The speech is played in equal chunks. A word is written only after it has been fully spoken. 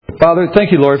Father,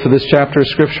 thank you, Lord, for this chapter of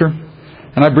Scripture.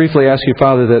 And I briefly ask you,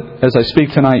 Father, that as I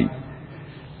speak tonight,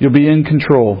 you'll be in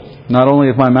control, not only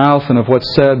of my mouth and of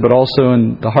what's said, but also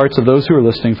in the hearts of those who are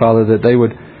listening, Father, that they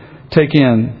would take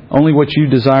in only what you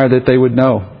desire that they would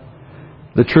know.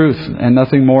 The truth and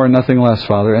nothing more and nothing less,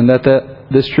 Father. And that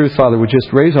this truth, Father, would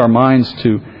just raise our minds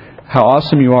to how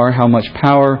awesome you are, how much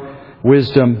power,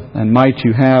 wisdom, and might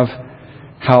you have,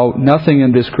 how nothing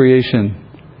in this creation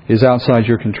is outside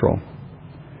your control.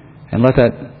 And let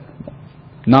that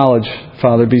knowledge,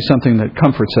 Father, be something that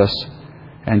comforts us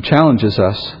and challenges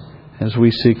us as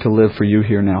we seek to live for you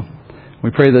here now.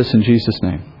 We pray this in Jesus'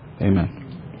 name.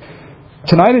 Amen.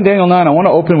 Tonight in Daniel 9, I want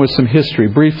to open with some history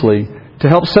briefly to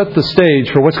help set the stage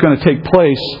for what's going to take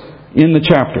place in the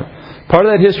chapter. Part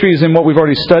of that history is in what we've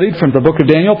already studied from the book of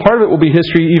Daniel. Part of it will be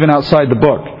history even outside the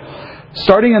book.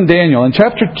 Starting in Daniel, in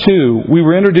chapter 2, we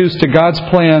were introduced to God's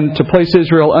plan to place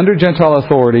Israel under Gentile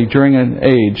authority during an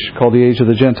age called the Age of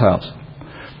the Gentiles.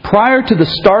 Prior to the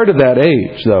start of that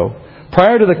age, though,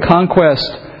 prior to the conquest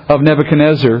of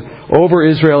Nebuchadnezzar over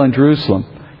Israel and Jerusalem,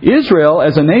 Israel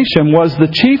as a nation was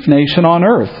the chief nation on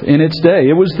earth in its day.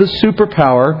 It was the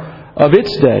superpower of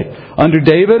its day. Under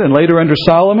David and later under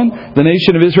Solomon, the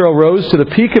nation of Israel rose to the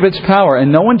peak of its power,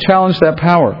 and no one challenged that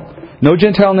power. No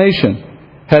Gentile nation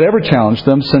had ever challenged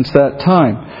them since that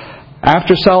time.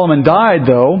 After Solomon died,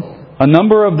 though, a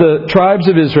number of the tribes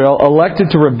of Israel elected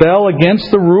to rebel against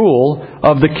the rule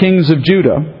of the kings of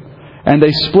Judah, and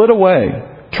they split away,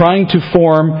 trying to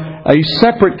form a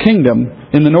separate kingdom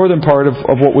in the northern part of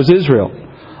what was Israel.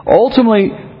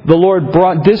 Ultimately, the Lord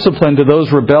brought discipline to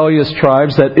those rebellious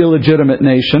tribes, that illegitimate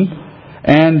nation,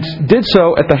 and did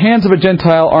so at the hands of a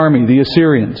Gentile army, the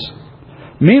Assyrians.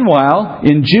 Meanwhile,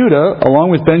 in Judah,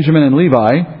 along with Benjamin and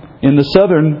Levi, in the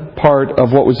southern part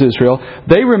of what was Israel,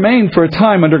 they remained for a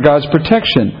time under God's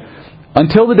protection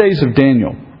until the days of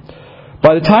Daniel.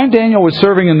 By the time Daniel was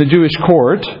serving in the Jewish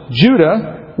court,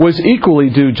 Judah was equally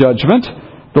due judgment.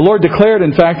 The Lord declared,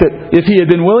 in fact, that if He had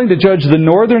been willing to judge the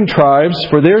northern tribes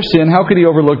for their sin, how could He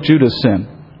overlook Judah's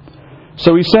sin?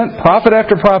 So He sent prophet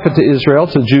after prophet to Israel,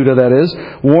 to Judah that is,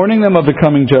 warning them of the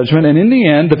coming judgment. And in the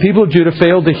end, the people of Judah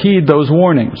failed to heed those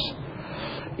warnings.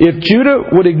 If Judah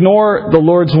would ignore the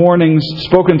Lord's warnings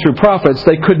spoken through prophets,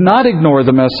 they could not ignore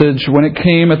the message when it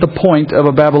came at the point of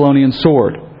a Babylonian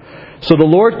sword. So the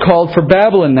Lord called for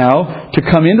Babylon now to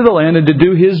come into the land and to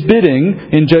do His bidding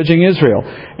in judging Israel.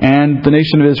 And the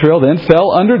nation of Israel then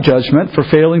fell under judgment for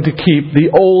failing to keep the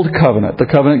old covenant, the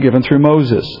covenant given through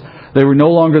Moses. They were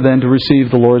no longer then to receive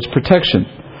the Lord's protection.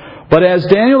 But as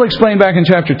Daniel explained back in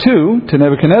chapter 2 to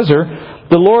Nebuchadnezzar,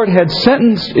 the Lord had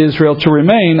sentenced Israel to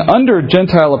remain under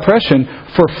Gentile oppression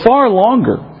for far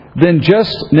longer than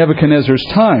just Nebuchadnezzar's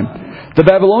time. The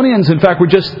Babylonians, in fact, were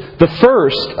just the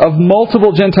first of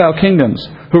multiple Gentile kingdoms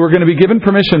who were going to be given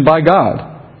permission by God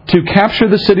to capture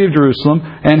the city of Jerusalem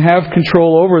and have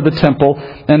control over the temple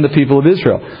and the people of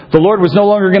Israel. The Lord was no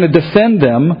longer going to defend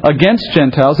them against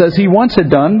Gentiles as He once had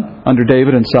done under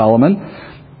David and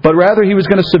Solomon, but rather He was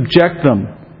going to subject them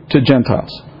to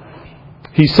Gentiles.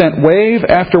 He sent wave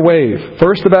after wave.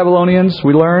 First the Babylonians,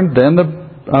 we learned, then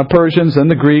the Persians, then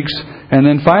the Greeks, and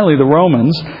then finally the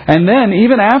Romans. And then,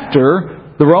 even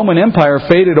after the Roman Empire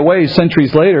faded away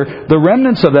centuries later, the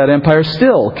remnants of that empire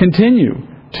still continue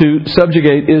to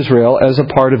subjugate Israel as a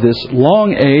part of this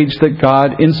long age that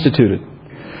God instituted.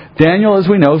 Daniel, as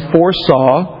we know,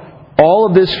 foresaw all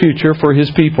of this future for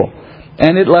his people.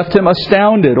 And it left him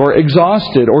astounded or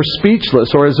exhausted or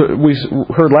speechless, or as we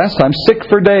heard last time, sick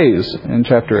for days in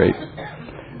chapter 8.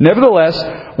 Nevertheless,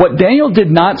 what Daniel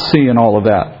did not see in all of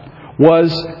that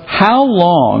was how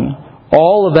long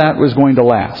all of that was going to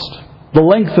last. The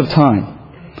length of time.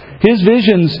 His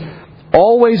visions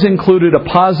always included a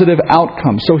positive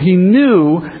outcome. So he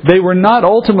knew they were not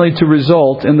ultimately to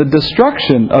result in the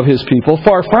destruction of his people.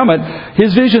 Far from it.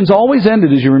 His visions always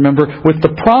ended, as you remember, with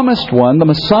the promised one, the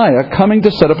Messiah, coming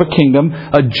to set up a kingdom,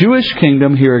 a Jewish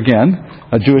kingdom here again.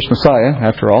 A Jewish Messiah,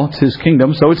 after all. It's His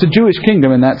kingdom. So it's a Jewish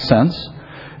kingdom in that sense.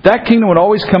 That kingdom would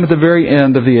always come at the very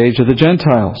end of the age of the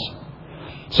Gentiles.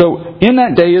 So in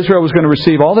that day, Israel was going to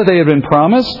receive all that they had been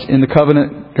promised in the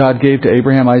covenant God gave to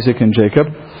Abraham, Isaac, and Jacob.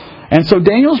 And so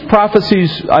Daniel's prophecies,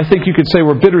 I think you could say,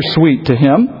 were bittersweet to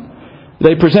him.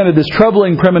 They presented this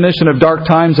troubling premonition of dark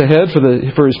times ahead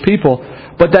for his people.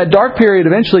 But that dark period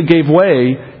eventually gave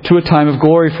way to a time of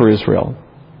glory for Israel.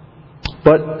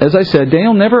 But as I said,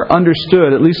 Daniel never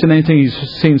understood, at least in anything he's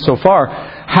seen so far,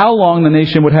 how long the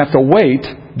nation would have to wait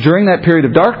during that period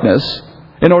of darkness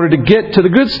in order to get to the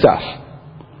good stuff.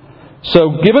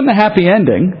 So given the happy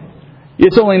ending,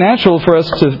 it's only natural for us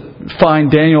to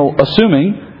find Daniel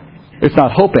assuming, if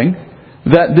not hoping,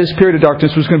 that this period of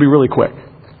darkness was going to be really quick,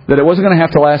 that it wasn't going to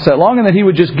have to last that long, and that he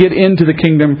would just get into the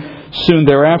kingdom soon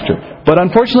thereafter. But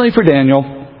unfortunately for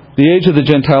Daniel, the age of the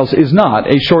Gentiles is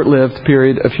not a short-lived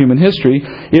period of human history.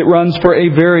 It runs for a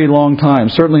very long time,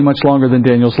 certainly much longer than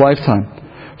Daniel's lifetime.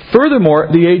 Furthermore,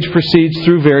 the age proceeds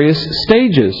through various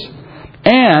stages.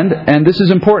 And this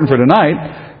is important for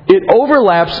tonight, it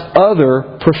overlaps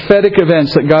other prophetic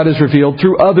events that God has revealed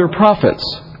through other prophets.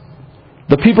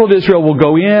 The people of Israel will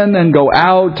go in and go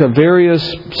out of various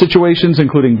situations,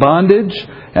 including bondage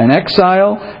and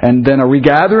exile, and then a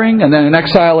regathering, and then an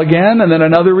exile again, and then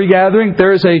another regathering.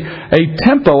 There is a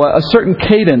tempo, a certain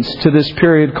cadence to this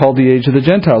period called the Age of the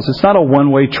Gentiles. It's not a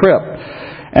one-way trip.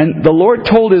 And the Lord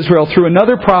told Israel through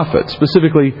another prophet,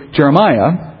 specifically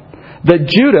Jeremiah, that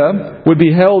Judah would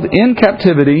be held in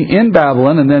captivity in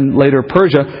Babylon, and then later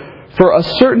Persia, for a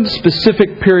certain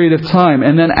specific period of time.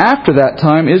 And then after that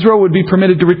time, Israel would be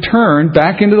permitted to return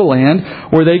back into the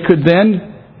land where they could then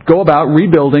go about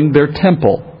rebuilding their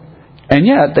temple. And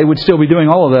yet, they would still be doing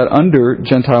all of that under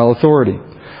Gentile authority.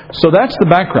 So that's the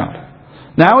background.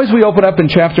 Now, as we open up in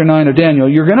chapter 9 of Daniel,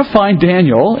 you're going to find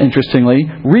Daniel, interestingly,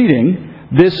 reading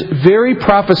this very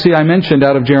prophecy I mentioned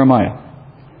out of Jeremiah.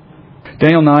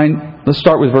 Daniel 9, let's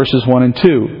start with verses 1 and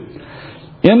 2.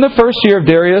 In the first year of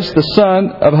Darius, the son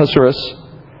of Ahasuerus,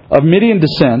 of Median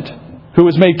descent, who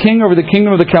was made king over the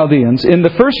kingdom of the Chaldeans, in the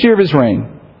first year of his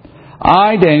reign,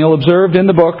 I, Daniel, observed in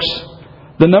the books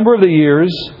the number of the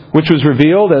years which was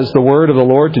revealed as the word of the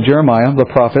Lord to Jeremiah, the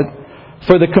prophet,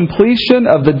 for the completion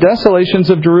of the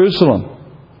desolations of Jerusalem,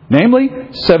 namely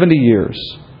 70 years.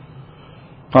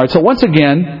 All right, so once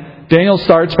again, Daniel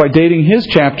starts by dating his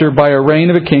chapter by a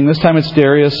reign of a king. This time it's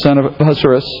Darius, son of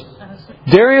Ahasuerus.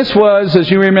 Darius was,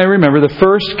 as you may remember, the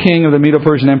first king of the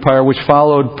Medo-Persian Empire, which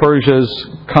followed Persia's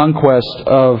conquest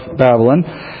of Babylon.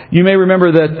 You may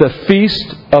remember that the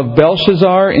feast of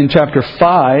Belshazzar in chapter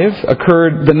 5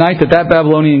 occurred the night that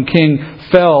Babylonian king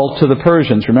fell to the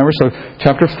Persians. Remember? So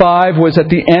chapter 5 was at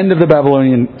the end of the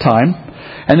Babylonian time.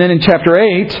 And then in chapter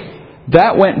 8,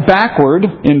 that went backward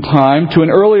in time to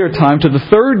an earlier time, to the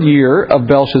third year of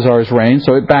Belshazzar's reign.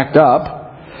 So it backed up.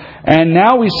 And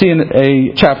now we see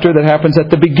a chapter that happens at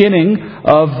the beginning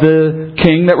of the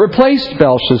king that replaced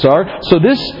Belshazzar. So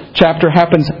this chapter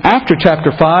happens after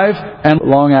chapter 5 and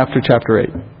long after chapter 8.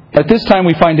 At this time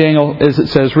we find Daniel, as it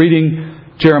says, reading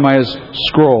Jeremiah's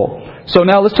scroll. So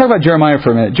now let's talk about Jeremiah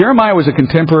for a minute. Jeremiah was a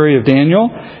contemporary of Daniel.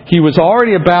 He was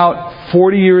already about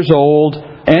 40 years old,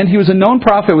 and he was a known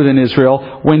prophet within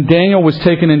Israel when Daniel was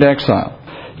taken into exile.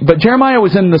 But Jeremiah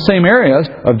was in the same area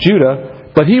of Judah,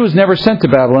 but he was never sent to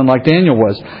Babylon like Daniel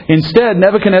was. Instead,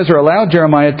 Nebuchadnezzar allowed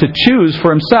Jeremiah to choose for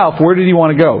himself where did he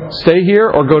want to go, stay here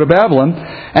or go to Babylon.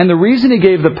 And the reason he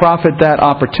gave the prophet that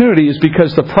opportunity is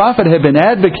because the prophet had been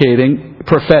advocating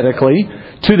prophetically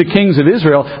to the kings of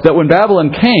Israel that when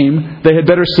Babylon came, they had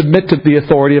better submit to the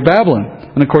authority of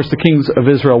Babylon. And of course, the kings of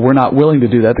Israel were not willing to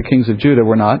do that. The kings of Judah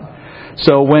were not.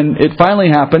 So when it finally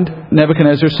happened,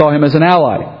 Nebuchadnezzar saw him as an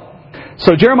ally.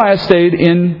 So Jeremiah stayed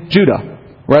in Judah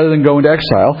rather than go into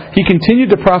exile. He continued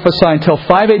to prophesy until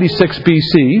 586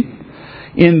 BC.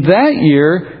 In that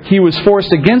year, he was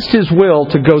forced against his will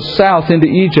to go south into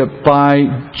Egypt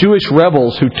by Jewish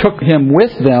rebels who took him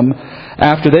with them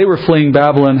after they were fleeing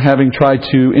Babylon, having tried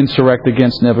to insurrect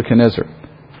against Nebuchadnezzar.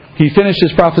 He finished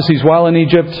his prophecies while in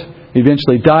Egypt. He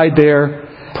eventually died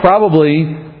there.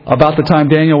 Probably about the time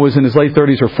Daniel was in his late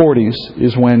 30s or 40s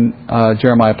is when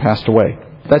Jeremiah passed away.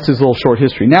 That's his little short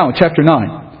history. Now, in chapter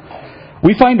 9.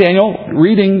 We find Daniel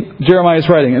reading Jeremiah's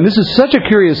writing. And this is such a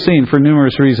curious scene for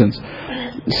numerous reasons.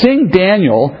 Seeing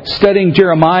Daniel studying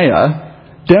Jeremiah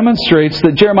demonstrates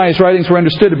that Jeremiah's writings were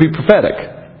understood to be prophetic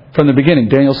from the beginning.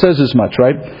 Daniel says as much,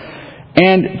 right?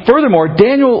 And furthermore,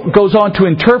 Daniel goes on to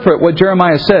interpret what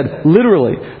Jeremiah said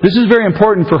literally. This is very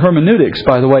important for hermeneutics,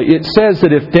 by the way. It says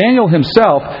that if Daniel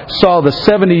himself saw the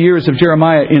 70 years of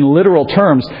Jeremiah in literal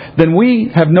terms, then we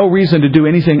have no reason to do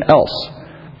anything else.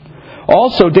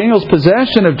 Also, Daniel's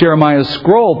possession of Jeremiah's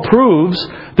scroll proves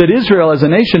that Israel as a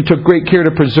nation took great care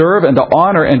to preserve and to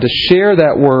honor and to share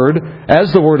that word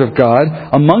as the word of God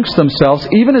amongst themselves,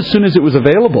 even as soon as it was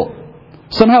available.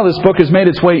 Somehow this book has made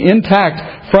its way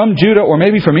intact from Judah or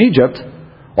maybe from Egypt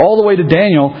all the way to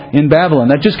Daniel in Babylon.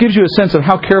 That just gives you a sense of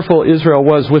how careful Israel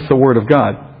was with the word of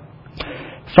God.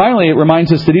 Finally, it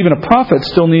reminds us that even a prophet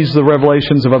still needs the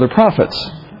revelations of other prophets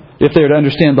if they are to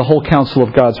understand the whole counsel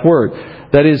of God's word.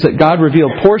 That is, that God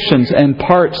revealed portions and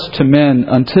parts to men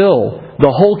until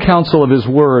the whole counsel of His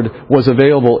Word was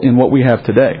available in what we have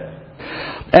today.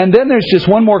 And then there's just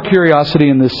one more curiosity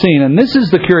in this scene, and this is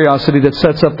the curiosity that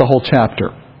sets up the whole chapter.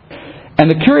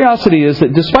 And the curiosity is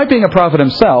that despite being a prophet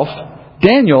himself,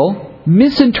 Daniel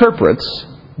misinterprets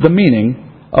the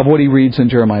meaning of what he reads in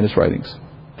Jeremiah's writings.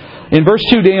 In verse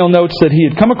 2, Daniel notes that he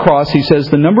had come across, he says,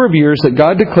 the number of years that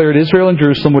God declared Israel and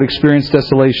Jerusalem would experience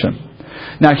desolation.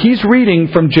 Now, he's reading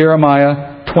from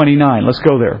Jeremiah 29. Let's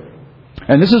go there.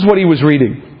 And this is what he was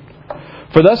reading.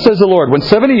 For thus says the Lord, when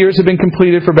 70 years have been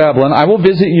completed for Babylon, I will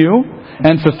visit you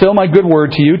and fulfill my good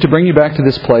word to you to bring you back to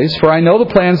this place. For I know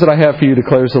the plans that I have for you,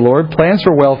 declares the Lord, plans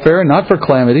for welfare and not for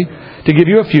calamity, to give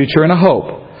you a future and a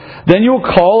hope. Then you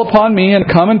will call upon me and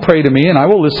come and pray to me, and I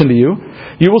will listen to you.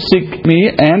 You will seek me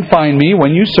and find me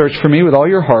when you search for me with all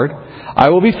your heart. I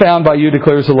will be found by you,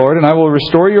 declares the Lord, and I will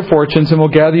restore your fortunes and will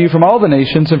gather you from all the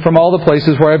nations and from all the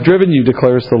places where I have driven you,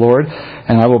 declares the Lord,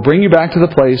 and I will bring you back to the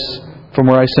place from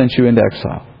where I sent you into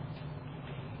exile.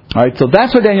 All right, so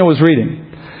that's what Daniel was reading.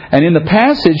 And in the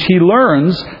passage, he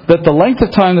learns that the length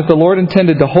of time that the Lord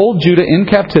intended to hold Judah in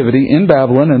captivity in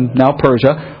Babylon and now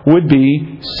Persia would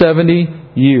be 70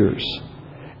 years.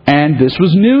 And this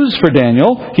was news for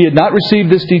Daniel. He had not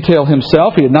received this detail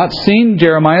himself. He had not seen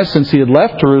Jeremiah since he had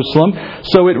left Jerusalem.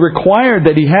 So it required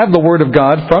that he have the Word of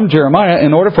God from Jeremiah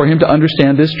in order for him to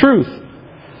understand this truth.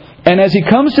 And as he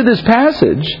comes to this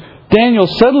passage, Daniel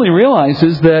suddenly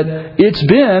realizes that it's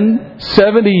been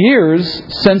 70 years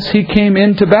since he came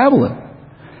into Babylon.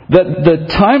 That the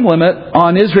time limit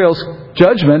on Israel's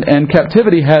judgment and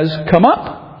captivity has come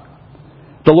up.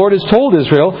 The Lord has told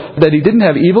Israel that He didn't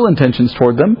have evil intentions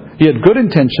toward them. He had good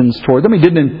intentions toward them. He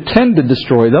didn't intend to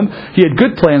destroy them. He had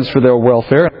good plans for their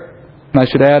welfare. And I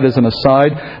should add as an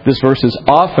aside, this verse is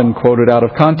often quoted out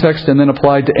of context and then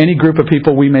applied to any group of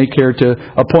people we may care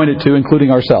to appoint it to,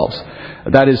 including ourselves.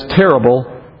 That is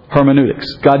terrible hermeneutics.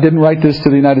 God didn't write this to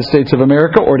the United States of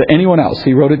America or to anyone else.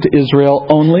 He wrote it to Israel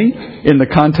only in the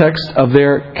context of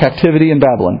their captivity in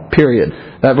Babylon, period.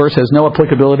 That verse has no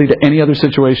applicability to any other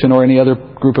situation or any other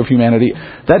group of humanity.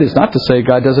 That is not to say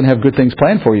God doesn't have good things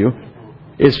planned for you.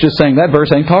 It's just saying that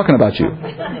verse ain't talking about you.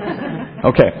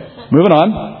 Okay, moving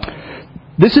on.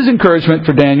 This is encouragement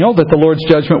for Daniel that the Lord's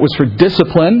judgment was for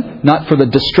discipline, not for the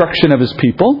destruction of His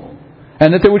people,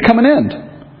 and that there would come an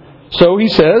end. So he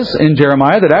says in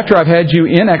Jeremiah that after I've had you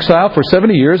in exile for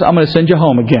 70 years, I'm going to send you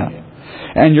home again.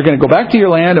 And you're going to go back to your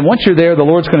land, and once you're there, the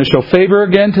Lord's going to show favor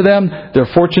again to them. Their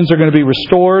fortunes are going to be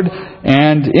restored.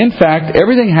 And in fact,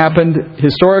 everything happened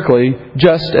historically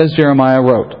just as Jeremiah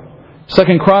wrote. 2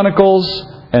 Chronicles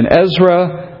and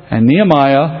Ezra and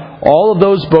Nehemiah, all of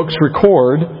those books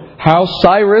record how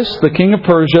Cyrus, the king of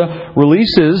Persia,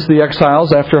 releases the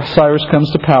exiles after Cyrus comes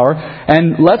to power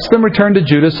and lets them return to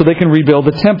Judah so they can rebuild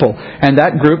the temple. And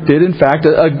that group did, in fact,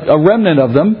 a remnant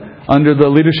of them, under the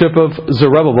leadership of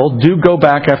Zerubbabel, do go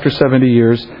back after 70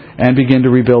 years and begin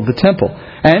to rebuild the temple.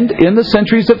 And in the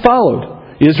centuries that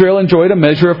followed, Israel enjoyed a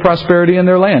measure of prosperity in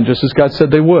their land, just as God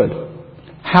said they would.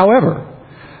 However,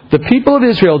 the people of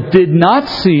Israel did not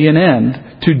see an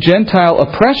end to Gentile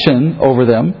oppression over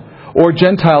them or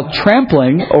Gentile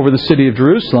trampling over the city of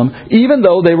Jerusalem, even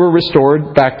though they were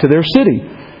restored back to their city.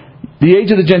 The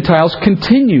age of the Gentiles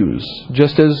continues,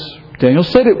 just as Daniel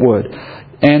said it would.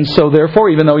 And so therefore,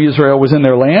 even though Israel was in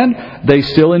their land, they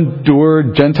still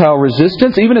endured Gentile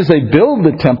resistance. Even as they build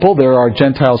the temple, there are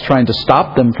Gentiles trying to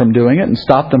stop them from doing it and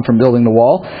stop them from building the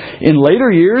wall. In later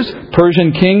years,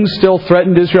 Persian kings still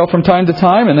threatened Israel from time to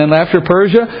time. And then after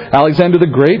Persia, Alexander the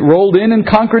Great rolled in and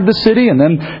conquered the city. And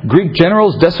then Greek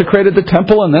generals desecrated the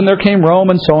temple. And then there came Rome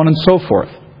and so on and so forth.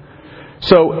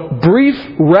 So brief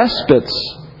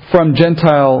respites from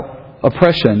Gentile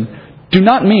oppression do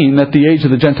not mean that the age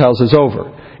of the Gentiles is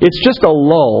over. It's just a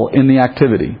lull in the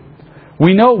activity.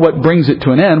 We know what brings it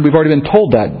to an end. We've already been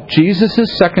told that.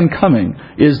 Jesus' second coming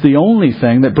is the only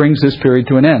thing that brings this period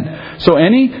to an end. So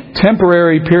any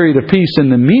temporary period of peace in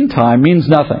the meantime means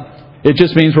nothing. It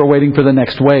just means we're waiting for the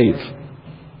next wave.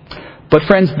 But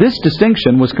friends, this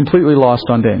distinction was completely lost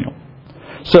on Daniel.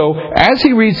 So as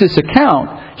he reads this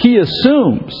account, he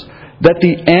assumes that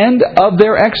the end of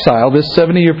their exile, this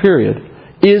 70-year period,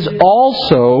 is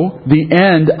also the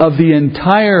end of the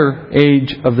entire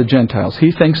age of the Gentiles.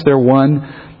 He thinks they're one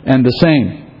and the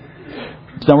same.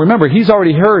 Now remember, he's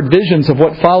already heard visions of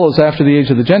what follows after the age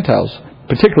of the Gentiles.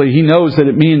 Particularly, he knows that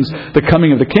it means the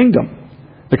coming of the kingdom,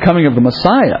 the coming of the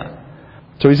Messiah.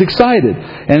 So he's excited.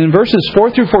 And in verses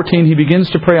 4 through 14, he begins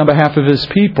to pray on behalf of his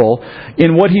people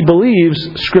in what he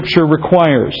believes Scripture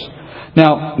requires.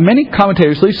 Now, many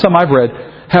commentators, at least some I've read,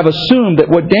 have assumed that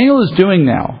what Daniel is doing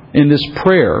now in this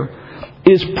prayer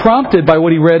is prompted by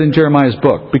what he read in Jeremiah's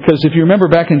book. Because if you remember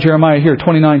back in Jeremiah here,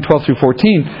 29, 12 through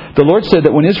 14, the Lord said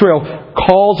that when Israel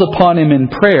calls upon Him in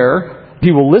prayer,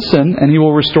 He will listen and He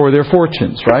will restore their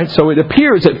fortunes, right? So it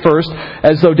appears at first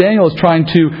as though Daniel is trying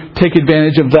to take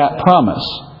advantage of that promise.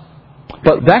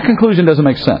 But that conclusion doesn't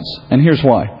make sense. And here's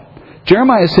why.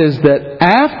 Jeremiah says that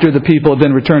after the people have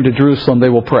been returned to Jerusalem, they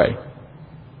will pray.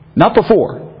 Not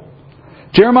before.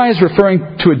 Jeremiah is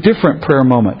referring to a different prayer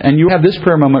moment. And you have this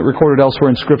prayer moment recorded elsewhere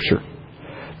in Scripture.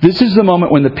 This is the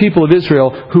moment when the people of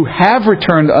Israel who have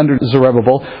returned under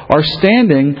Zerubbabel are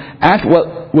standing at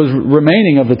what was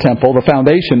remaining of the temple, the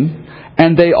foundation,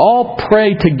 and they all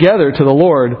pray together to the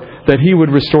Lord that He would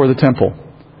restore the temple.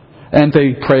 And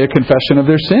they pray a confession of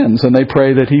their sins, and they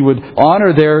pray that He would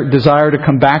honor their desire to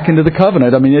come back into the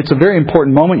covenant. I mean, it's a very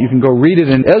important moment. You can go read it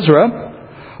in Ezra.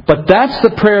 But that's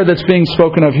the prayer that's being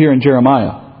spoken of here in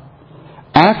Jeremiah,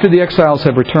 after the exiles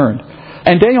have returned.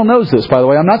 And Daniel knows this, by the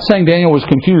way. I'm not saying Daniel was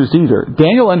confused either.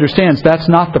 Daniel understands that's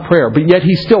not the prayer, but yet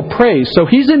he still prays. So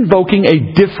he's invoking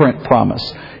a different promise.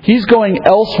 He's going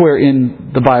elsewhere in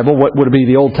the Bible, what would be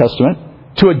the Old Testament,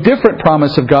 to a different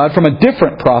promise of God from a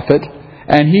different prophet,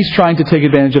 and he's trying to take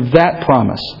advantage of that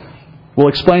promise. We'll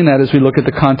explain that as we look at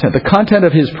the content. The content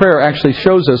of his prayer actually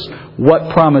shows us what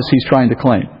promise he's trying to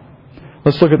claim.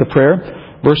 Let's look at the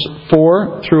prayer. Verse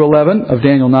 4 through 11 of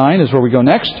Daniel 9 is where we go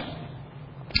next.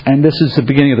 And this is the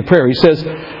beginning of the prayer. He says,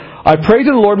 I prayed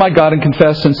to the Lord my God and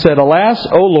confessed and said, Alas,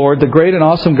 O Lord, the great and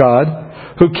awesome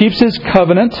God, who keeps His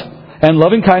covenant and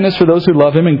loving kindness for those who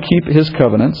love Him and keep His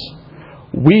covenants.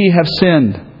 We have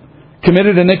sinned,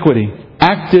 committed iniquity,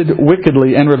 acted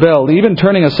wickedly, and rebelled, even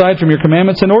turning aside from your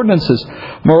commandments and ordinances.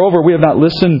 Moreover, we have not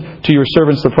listened to your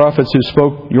servants the prophets who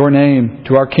spoke your name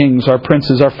to our kings, our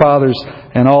princes, our fathers,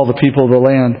 and all the people of the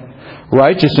land.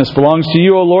 Righteousness belongs to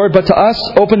you, O Lord, but to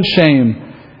us open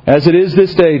shame, as it is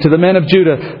this day, to the men of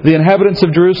Judah, the inhabitants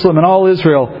of Jerusalem and all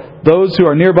Israel, those who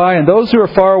are nearby and those who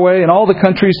are far away, and all the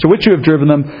countries to which you have driven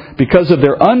them, because of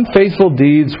their unfaithful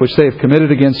deeds which they have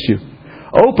committed against you.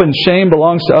 Open shame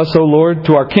belongs to us, O Lord,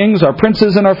 to our kings, our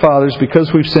princes, and our fathers,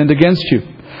 because we've sinned against you.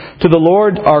 To the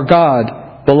Lord our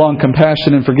God belong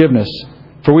compassion and forgiveness,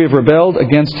 for we have rebelled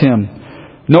against Him.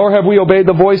 Nor have we obeyed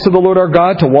the voice of the Lord our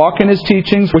God to walk in His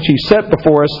teachings, which He set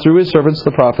before us through His servants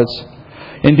the prophets.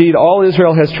 Indeed, all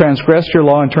Israel has transgressed your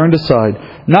law and turned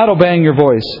aside, not obeying your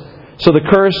voice. So the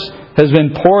curse has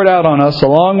been poured out on us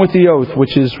along with the oath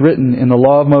which is written in the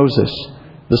law of Moses,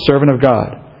 the servant of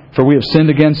God, for we have sinned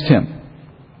against Him.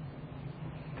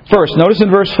 First, notice in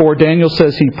verse 4, Daniel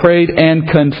says he prayed and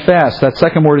confessed. That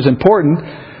second word is important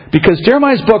because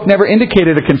Jeremiah's book never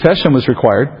indicated a confession was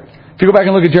required. If you go back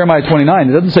and look at Jeremiah 29,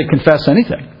 it doesn't say confess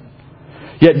anything.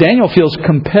 Yet Daniel feels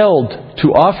compelled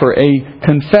to offer a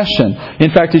confession.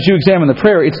 In fact, as you examine the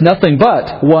prayer, it's nothing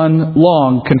but one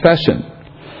long confession.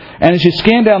 And as you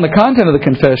scan down the content of the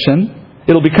confession,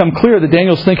 it'll become clear that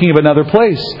Daniel's thinking of another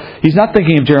place. He's not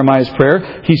thinking of Jeremiah's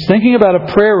prayer. He's thinking about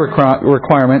a prayer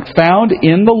requirement found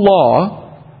in the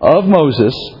law of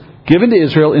Moses given to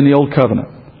Israel in the Old Covenant.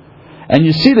 And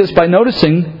you see this by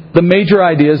noticing the major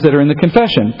ideas that are in the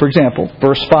confession. For example,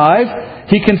 verse 5,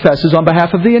 he confesses on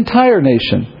behalf of the entire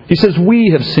nation. He says, we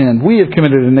have sinned, we have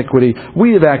committed iniquity,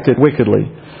 we have acted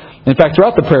wickedly. In fact,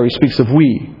 throughout the prayer he speaks of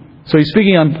we. So he's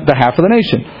speaking on behalf of the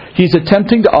nation. He's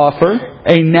attempting to offer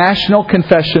a national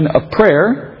confession of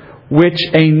prayer, which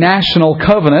a national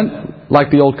covenant,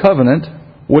 like the Old Covenant,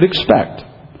 would expect.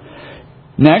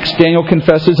 Next, Daniel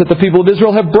confesses that the people of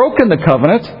Israel have broken the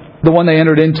covenant, the one they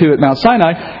entered into at Mount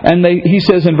Sinai. And he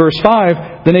says in verse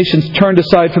 5, the nations turned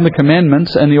aside from the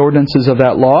commandments and the ordinances of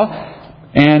that law,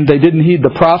 and they didn't heed the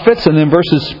prophets. And then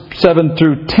verses 7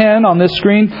 through 10 on this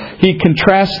screen, he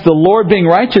contrasts the Lord being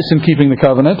righteous in keeping the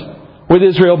covenant with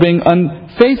Israel being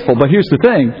unfaithful. But here's the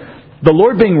thing. The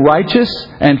Lord being righteous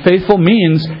and faithful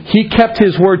means He kept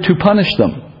His word to punish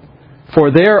them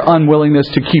for their unwillingness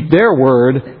to keep their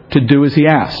word to do as He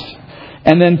asked.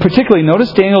 And then particularly,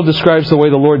 notice Daniel describes the way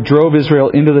the Lord drove Israel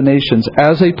into the nations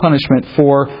as a punishment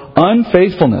for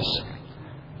unfaithfulness.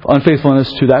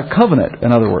 Unfaithfulness to that covenant,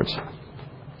 in other words.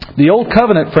 The Old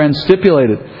Covenant, friends,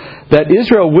 stipulated that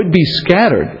Israel would be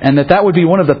scattered and that would be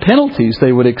one of the penalties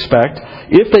they would expect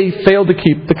if they failed to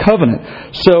keep the covenant.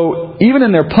 So even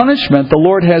in their punishment, the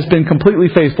Lord has been completely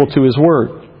faithful to His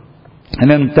word. And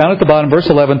then down at the bottom, verse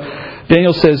 11,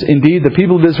 Daniel says, Indeed, the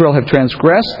people of Israel have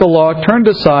transgressed the law, turned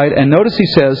aside, and notice he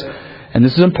says, and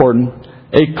this is important,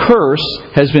 a curse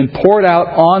has been poured out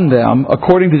on them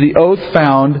according to the oath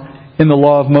found in the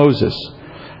law of Moses.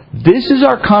 This is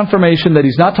our confirmation that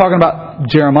he's not talking about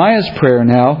Jeremiah's prayer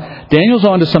now. Daniel's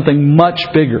on to something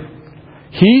much bigger.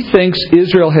 He thinks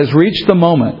Israel has reached the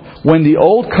moment when the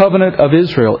old covenant of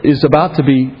Israel is about to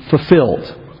be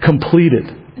fulfilled,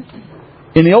 completed.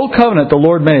 in the Old Covenant the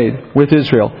Lord made with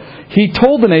Israel, He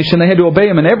told the nation they had to obey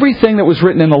Him in everything that was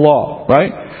written in the law,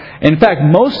 right? In fact,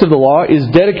 most of the law is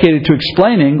dedicated to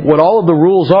explaining what all of the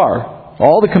rules are.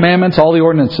 All the commandments, all the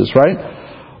ordinances, right?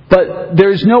 But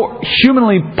there's no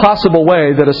humanly possible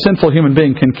way that a sinful human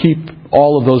being can keep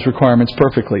all of those requirements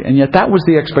perfectly. And yet that was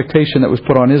the expectation that was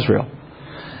put on Israel.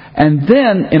 And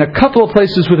then, in a couple of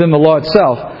places within the law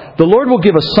itself, the Lord will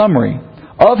give a summary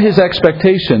of His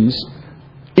expectations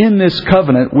in this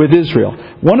covenant with Israel.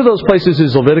 One of those places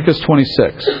is Leviticus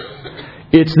 26.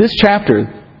 It's this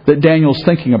chapter that Daniel's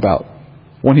thinking about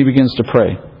when he begins to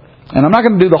pray. And I'm not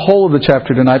going to do the whole of the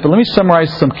chapter tonight, but let me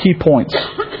summarize some key points.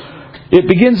 It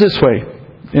begins this way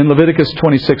in Leviticus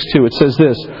 26:2. It says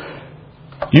this: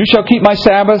 "You shall keep my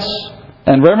Sabbaths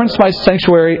and reverence my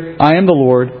sanctuary. I am the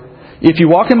Lord. If you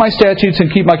walk in my statutes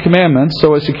and keep my commandments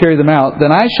so as to carry them out,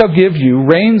 then I shall give you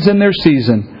rains in their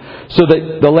season, so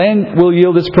that the land will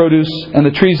yield its produce and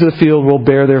the trees of the field will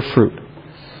bear their fruit."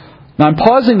 Now I'm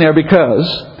pausing there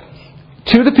because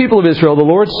to the people of Israel the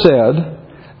Lord said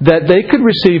that they could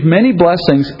receive many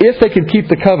blessings if they could keep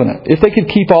the covenant, if they could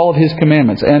keep all of His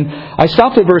commandments. And I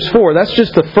stopped at verse 4. That's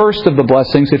just the first of the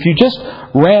blessings. If you just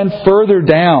ran further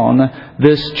down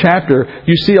this chapter,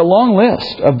 you see a long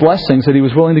list of blessings that He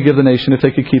was willing to give the nation if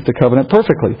they could keep the covenant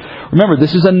perfectly. Remember,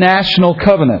 this is a national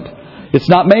covenant. It's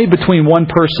not made between one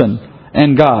person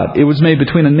and God. It was made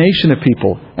between a nation of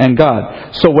people and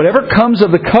God. So whatever comes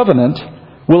of the covenant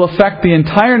will affect the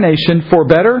entire nation for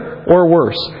better or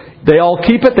worse. They all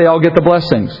keep it, they all get the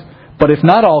blessings. But if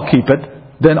not all keep it,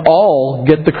 then all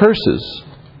get the curses.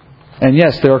 And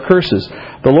yes, there are curses.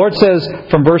 The Lord says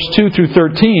from verse 2 through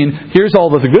 13, here's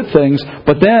all of the good things.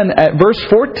 But then at verse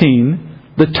 14,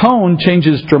 the tone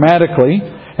changes dramatically.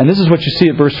 And this is what you see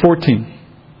at verse 14.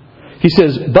 He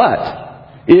says, "But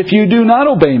if you do not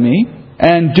obey me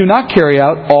and do not carry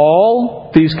out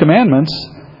all these commandments,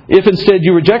 if instead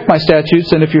you reject my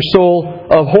statutes, and if your soul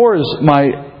abhors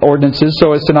my ordinances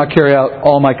so as to not carry out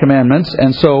all my commandments,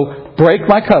 and so break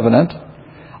my covenant,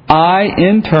 I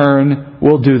in turn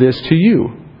will do this to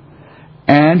you."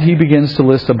 And he begins to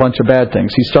list a bunch of bad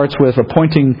things. He starts with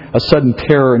appointing a sudden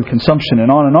terror and consumption,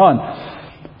 and on and on.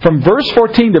 From verse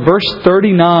 14 to verse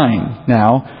 39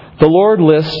 now, the Lord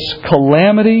lists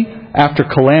calamity after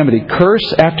calamity,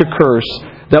 curse after curse,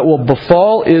 that will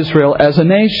befall Israel as a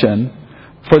nation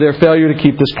for their failure to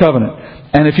keep this covenant.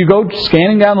 And if you go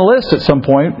scanning down the list at some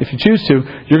point, if you choose to,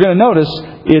 you're going to notice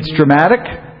it's dramatic,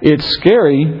 it's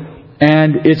scary,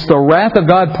 and it's the wrath of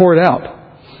God poured out.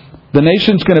 The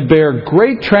nation's going to bear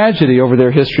great tragedy over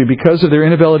their history because of their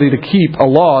inability to keep a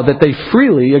law that they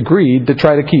freely agreed to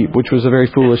try to keep, which was a very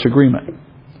foolish agreement.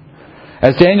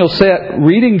 As Daniel sat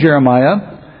reading Jeremiah,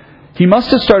 he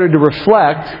must have started to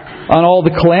reflect on all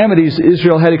the calamities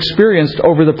Israel had experienced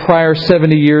over the prior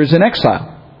 70 years in exile.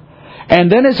 And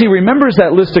then as he remembers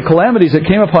that list of calamities that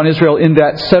came upon Israel in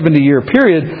that 70-year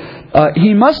period,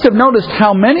 he must have noticed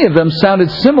how many of them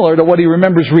sounded similar to what he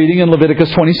remembers reading in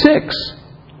Leviticus 26.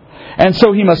 And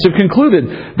so he must have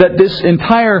concluded that this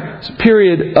entire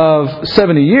period of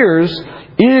 70 years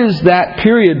is that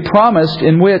period promised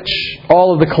in which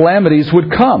all of the calamities would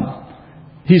come.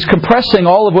 He's compressing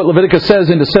all of what Leviticus says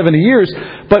into 70 years,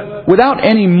 but without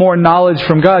any more knowledge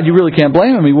from God, you really can't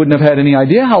blame him. He wouldn't have had any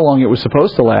idea how long it was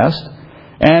supposed to last.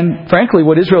 And frankly,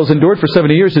 what Israel's endured for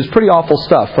 70 years is pretty awful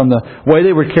stuff, from the way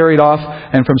they were carried off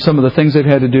and from some of the things they've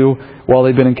had to do while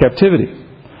they've been in captivity.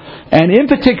 And in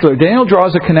particular, Daniel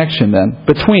draws a connection then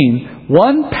between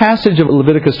one passage of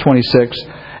Leviticus 26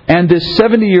 and this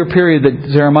 70-year period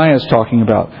that Jeremiah is talking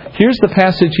about. Here's the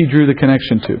passage he drew the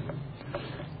connection to.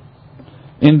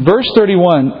 In verse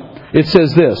 31, it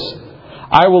says this: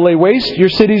 "I will lay waste your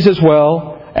cities as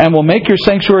well, and will make your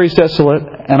sanctuaries desolate,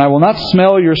 and I will not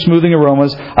smell your smoothing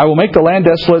aromas. I will make the land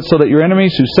desolate so that your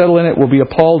enemies who settle in it will be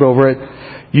appalled over it.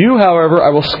 You, however, I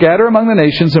will scatter among the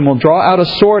nations and will draw out a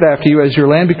sword after you as your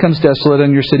land becomes desolate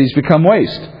and your cities become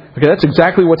waste." Okay, that's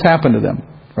exactly what's happened to them,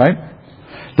 right?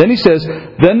 Then he says,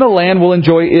 "Then the land will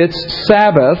enjoy its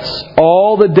Sabbaths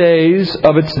all the days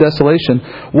of its desolation.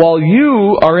 While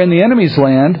you are in the enemy's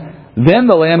land, then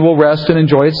the land will rest and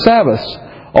enjoy its Sabbaths.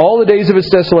 All the days of its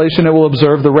desolation it will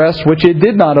observe the rest which it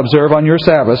did not observe on your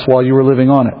Sabbaths while you were living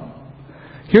on it."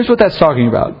 Here's what that's talking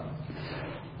about.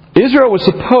 Israel was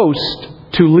supposed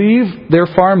to leave their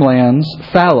farmlands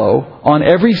fallow on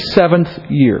every 7th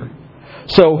year.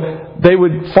 So they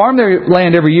would farm their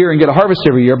land every year and get a harvest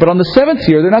every year, but on the 7th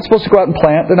year they're not supposed to go out and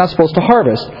plant, they're not supposed to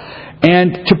harvest.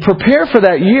 And to prepare for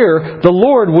that year, the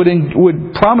Lord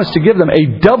would promise to give them a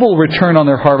double return on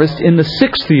their harvest in the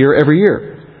 6th year every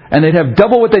year. And they'd have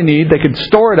double what they need, they could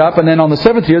store it up, and then on the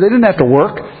 7th year they didn't have to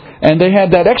work. And they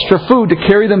had that extra food to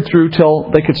carry them through till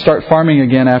they could start farming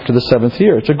again after the 7th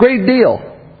year. It's a great deal.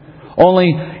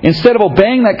 Only instead of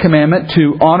obeying that commandment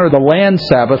to honor the land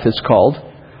Sabbath, it's called,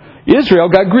 Israel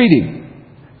got greedy.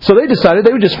 So they decided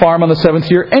they would just farm on the 7th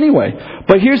year anyway.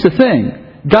 But here's the thing.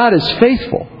 God is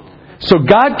faithful. So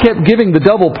God kept giving the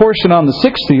double portion on the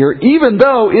 6th year, even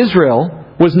though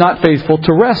Israel was not faithful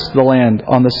to rest the land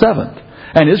on the 7th.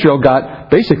 And Israel got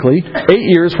basically 8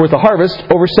 years worth of harvest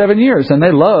over 7 years. And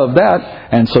they loved that.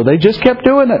 And so they just kept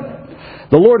doing it.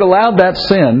 The Lord allowed that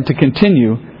sin to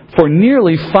continue for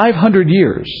nearly 500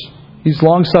 years. He's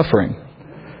long-suffering.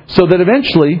 So that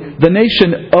eventually the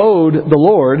nation owed the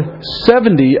Lord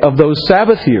 70 of those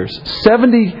Sabbath years.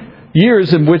 70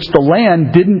 years in which the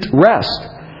land didn't rest.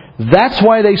 That's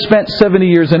why they spent 70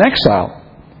 years in exile.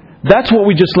 That's what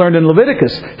we just learned in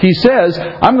Leviticus. He says,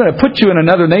 I'm going to put you in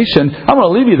another nation. I'm going to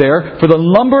leave you there for the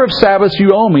number of Sabbaths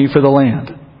you owe me for the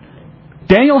land.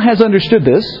 Daniel has understood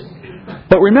this.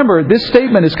 But remember, this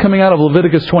statement is coming out of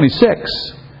Leviticus 26.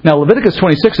 Now, Leviticus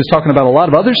 26 is talking about a lot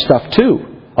of other stuff too.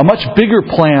 A much bigger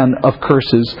plan of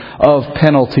curses, of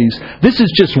penalties. This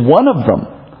is just one of them.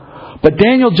 But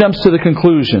Daniel jumps to the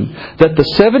conclusion that the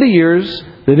 70 years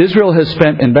that Israel has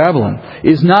spent in Babylon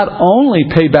is not only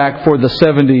payback for the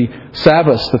 70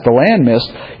 Sabbaths that the land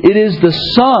missed, it is the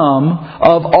sum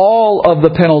of all of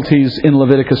the penalties in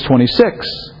Leviticus 26.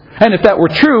 And if that were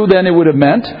true, then it would have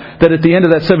meant that at the end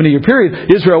of that 70-year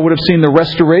period, Israel would have seen the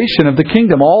restoration of the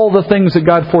kingdom, all the things that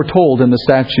God foretold in the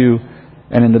statue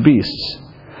and in the beasts.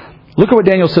 Look at what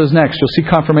Daniel says next. You'll see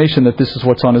confirmation that this is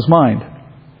what's on his mind.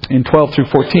 In 12 through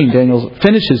 14, Daniel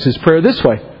finishes his prayer this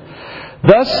way.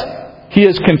 Thus, he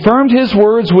has confirmed his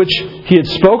words which he had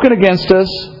spoken against us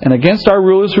and against our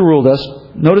rulers who ruled us.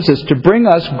 Notice this, to bring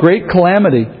us great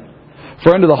calamity.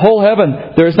 For unto the whole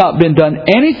heaven there has not been done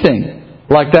anything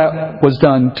like that was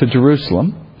done to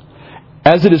Jerusalem.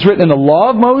 As it is written in the law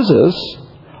of Moses,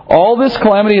 all this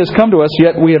calamity has come to us,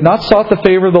 yet we have not sought the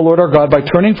favor of the Lord our God by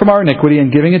turning from our iniquity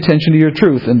and giving attention to your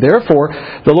truth. And therefore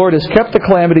the Lord has kept the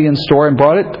calamity in store and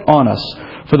brought it on us.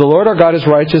 For the Lord our God is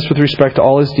righteous with respect to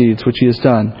all His deeds which He has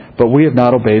done, but we have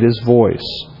not obeyed His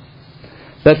voice.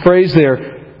 That phrase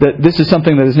there, that this is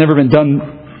something that has never been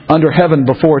done under heaven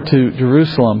before to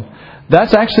Jerusalem,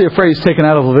 that's actually a phrase taken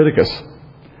out of Leviticus,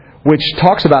 which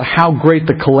talks about how great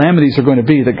the calamities are going to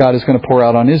be that God is going to pour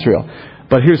out on Israel.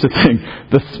 But here's the thing.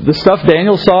 The stuff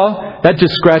Daniel saw, that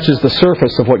just scratches the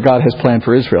surface of what God has planned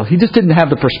for Israel. He just didn't have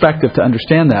the perspective to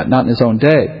understand that, not in his own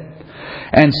day.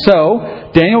 And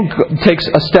so, Daniel takes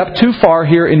a step too far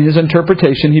here in his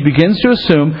interpretation. He begins to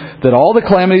assume that all the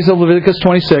calamities of Leviticus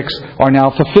 26 are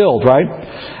now fulfilled, right?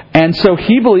 And so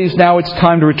he believes now it's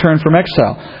time to return from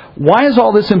exile. Why is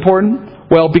all this important?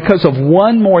 Well, because of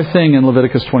one more thing in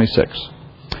Leviticus 26.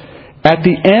 At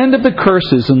the end of the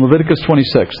curses in Leviticus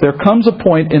 26, there comes a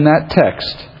point in that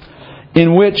text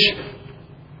in which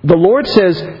the Lord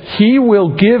says He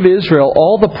will give Israel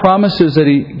all the promises that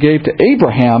He gave to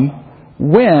Abraham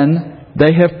when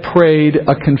they have prayed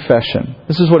a confession.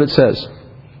 This is what it says.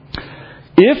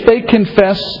 If they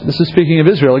confess, this is speaking of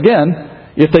Israel again,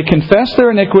 if they confess their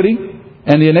iniquity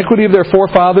and the iniquity of their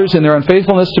forefathers in their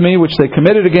unfaithfulness to me, which they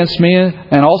committed against me,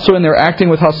 and also in their acting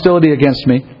with hostility against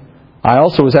me, I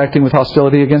also was acting with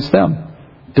hostility against them,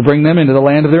 to bring them into the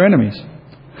land of their enemies.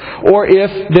 Or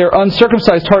if their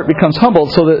uncircumcised heart becomes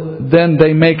humbled, so that then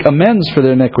they make amends for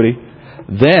their iniquity,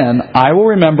 then I will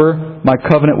remember my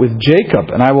covenant with Jacob,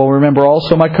 and I will remember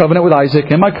also my covenant with Isaac,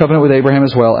 and my covenant with Abraham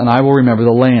as well, and I will remember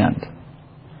the land.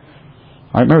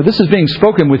 All right, remember, this is being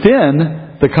spoken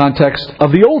within the context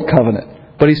of the Old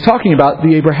Covenant, but he's talking about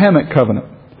the Abrahamic covenant.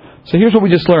 So here's what we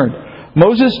just learned.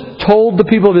 Moses told the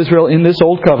people of Israel in this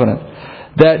Old Covenant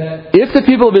that if the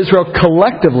people of Israel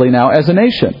collectively now, as a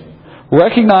nation,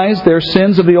 recognize their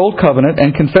sins of the Old Covenant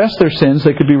and confess their sins,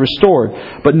 they could be restored.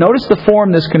 But notice the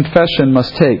form this confession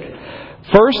must take.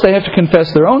 First, they have to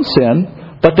confess their own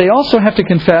sin, but they also have to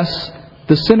confess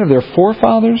the sin of their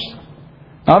forefathers.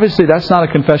 Obviously, that's not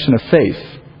a confession of faith,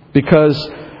 because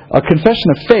a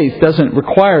confession of faith doesn't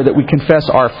require that we confess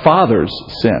our father's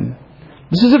sin.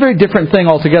 This is a very different thing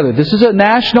altogether. This is a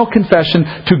national confession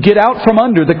to get out from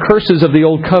under the curses of the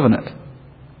Old Covenant.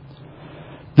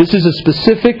 This is a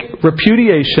specific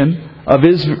repudiation of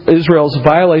Israel's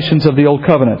violations of the Old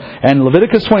Covenant. And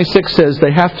Leviticus 26 says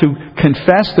they have to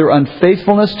confess their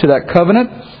unfaithfulness to that covenant.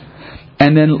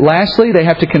 And then lastly, they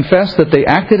have to confess that they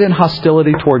acted in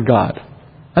hostility toward God.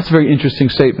 That's a very interesting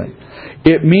statement.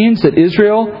 It means that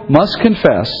Israel must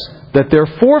confess that their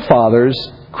forefathers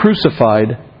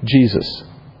crucified Jesus.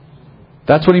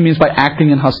 That's what he means by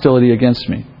acting in hostility against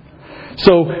me.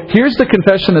 So here's the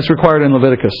confession that's required in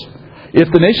Leviticus. If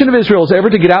the nation of Israel is ever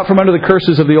to get out from under the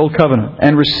curses of the Old Covenant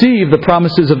and receive the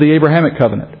promises of the Abrahamic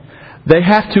Covenant, they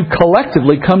have to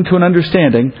collectively come to an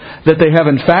understanding that they have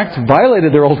in fact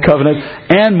violated their Old Covenant,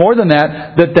 and more than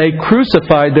that, that they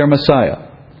crucified their Messiah.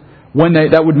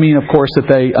 That would mean, of course, that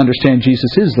they understand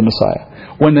Jesus is the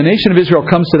Messiah. When the nation of Israel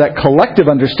comes to that collective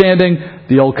understanding,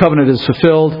 the Old Covenant is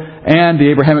fulfilled, and the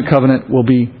Abrahamic Covenant will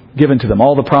be given to them.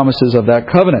 All the promises of that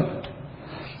covenant.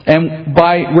 And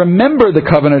by remember the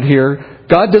covenant here,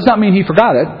 God does not mean He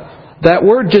forgot it. That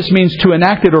word just means to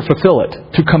enact it or fulfill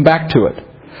it, to come back to it.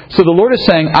 So the Lord is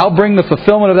saying, I'll bring the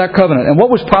fulfillment of that covenant. And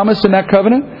what was promised in that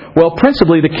covenant? Well,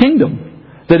 principally the kingdom.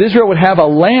 That Israel would have a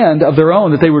land of their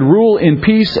own, that they would rule in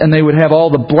peace, and they would have all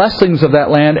the blessings of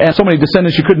that land, and so many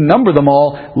descendants you couldn't number them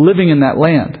all living in that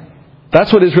land.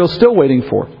 That's what Israel's still waiting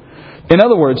for. In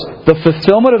other words, the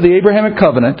fulfillment of the Abrahamic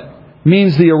covenant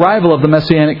means the arrival of the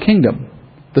Messianic kingdom,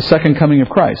 the second coming of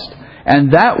Christ.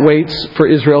 And that waits for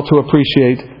Israel to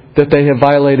appreciate that they have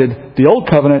violated the Old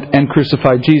Covenant and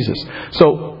crucified Jesus.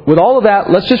 So, with all of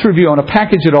that, let's just review. I want to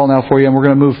package it all now for you, and we're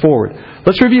going to move forward.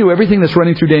 Let's review everything that's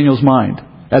running through Daniel's mind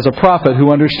as a prophet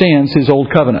who understands his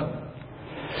Old Covenant.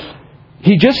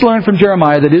 He just learned from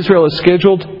Jeremiah that Israel is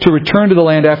scheduled to return to the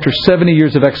land after 70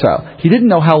 years of exile. He didn't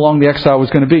know how long the exile was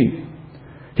going to be.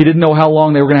 He didn't know how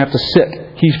long they were going to have to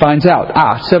sit. He finds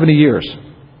out, 70 years.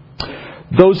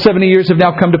 Those 70 years have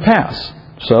now come to pass.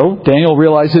 So, Daniel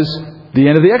realizes the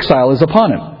end of the exile is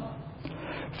upon him.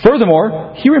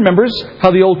 Furthermore, he remembers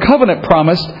how the Old Covenant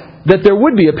promised that there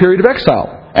would be a period of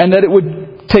exile, and that it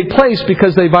would take place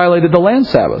because they violated the land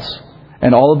Sabbaths.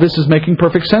 And all of this is making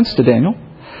perfect sense to Daniel.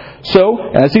 So,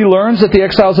 as he learns that the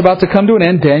exile is about to come to an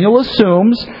end, Daniel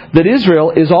assumes that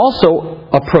Israel is also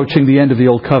approaching the end of the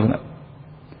Old Covenant.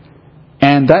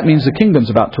 And that means the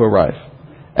kingdom's about to arrive.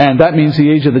 And that means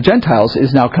the age of the Gentiles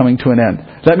is now coming to an end.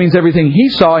 That means everything he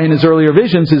saw in his earlier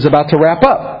visions is about to wrap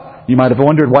up. You might have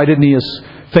wondered, why didn't he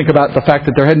think about the fact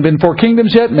that there hadn't been 4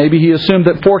 kingdoms yet? Maybe he assumed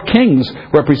that 4 kings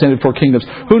represented 4 kingdoms.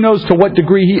 Who knows to what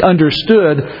degree he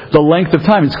understood the length of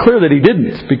time. It's clear that he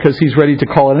didn't, because he's ready to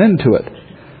call an end to it.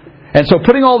 And so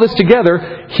putting all this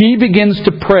together, he begins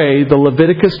to pray the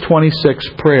Leviticus 26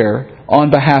 prayer on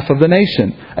behalf of the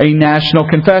nation. A national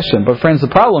confession. But friends, the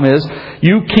problem is,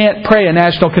 you can't pray a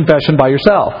national confession by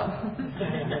yourself.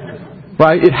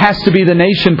 Right? It has to be the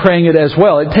nation praying it as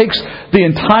well. It takes the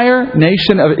entire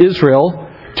nation of Israel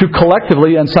to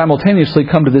collectively and simultaneously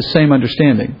come to this same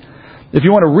understanding. If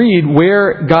you want to read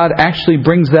where God actually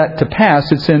brings that to pass,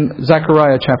 it's in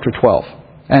Zechariah chapter 12.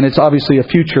 And it's obviously a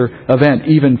future event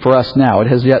even for us now. It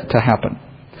has yet to happen.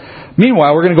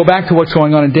 Meanwhile, we're going to go back to what's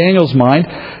going on in Daniel's mind.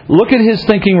 Look at his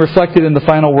thinking reflected in the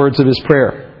final words of his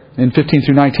prayer. In 15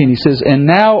 through 19 he says, "And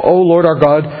now, O Lord our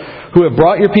God, who have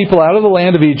brought your people out of the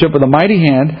land of Egypt with a mighty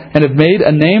hand, and have made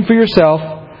a name for yourself,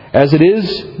 as it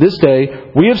is this day,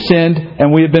 we have sinned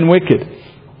and we have been wicked.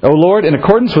 O Lord, in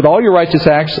accordance with all your righteous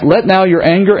acts, let now your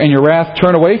anger and your wrath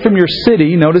turn away from your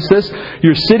city," notice this,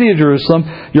 "your city of Jerusalem,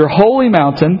 your holy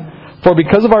mountain, for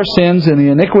because of our sins and the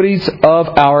iniquities of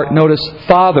our," notice,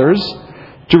 "fathers,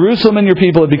 Jerusalem and your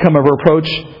people have become a reproach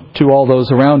to all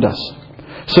those around us.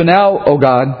 So now, O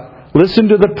God, listen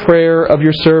to the prayer of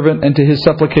your servant and to his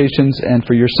supplications, and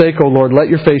for your sake, O Lord, let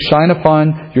your face shine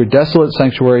upon your desolate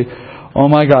sanctuary. O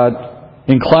my God,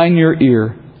 incline your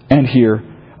ear and hear.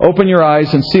 Open your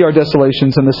eyes and see our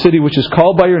desolations and the city which is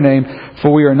called by your name,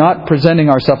 for we are not presenting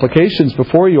our supplications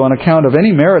before you on account of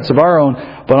any merits of our own,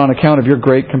 but on account of your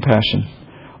great compassion.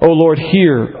 O Lord,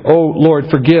 hear. O Lord,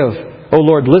 forgive. O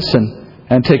Lord, listen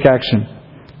and take action.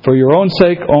 For your own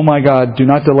sake, O my God, do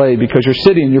not delay, because your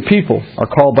city and your people are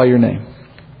called by your name."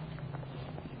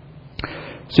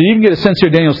 So you can get a sense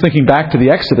here Daniel's thinking back to the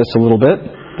Exodus a little bit,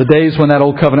 the days when that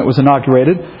Old Covenant was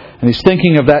inaugurated. And he's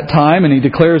thinking of that time, and he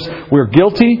declares, "We're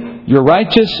guilty, you're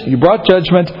righteous, you brought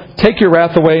judgment, take your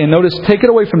wrath away." And notice, take it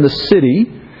away from the city.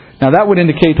 Now that would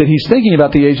indicate that he's thinking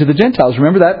about the age of the Gentiles.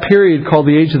 Remember, that period called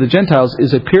the age of the Gentiles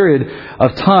is a period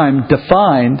of time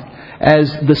defined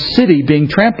as the city being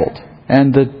trampled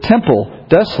and the temple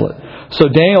desolate. So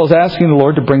Daniel is asking the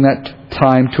Lord to bring that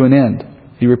time to an end.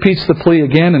 He repeats the plea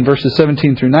again in verses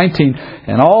 17 through 19,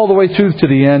 and all the way through to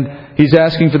the end, he's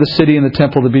asking for the city and the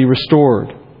temple to be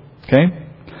restored. Okay?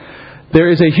 There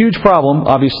is a huge problem,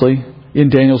 obviously, in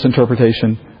Daniel's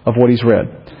interpretation of what he's read.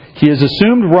 He has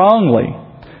assumed wrongly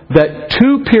that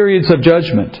 2 periods of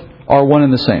judgment are one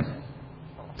and the same.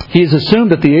 He has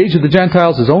assumed that the age of the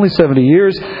Gentiles is only 70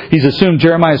 years. He's assumed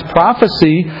Jeremiah's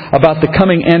prophecy about the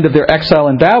coming end of their exile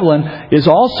in Babylon is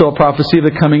also a prophecy of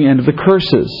the coming end of the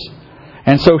curses.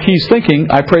 And so he's thinking,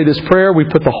 I pray this prayer, we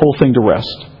put the whole thing to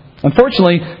rest.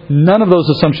 Unfortunately, none of those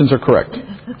assumptions are correct.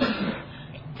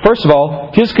 First of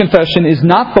all, his confession is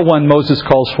not the one Moses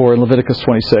calls for in Leviticus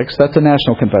 26. That's a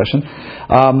national confession.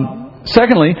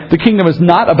 Secondly, the kingdom is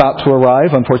not about to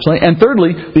arrive, unfortunately. And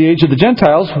thirdly, the age of the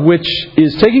Gentiles, which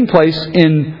is taking place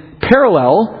in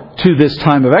parallel to this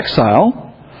time of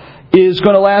exile, is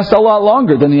going to last a lot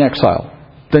longer than the exile,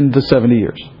 than the 70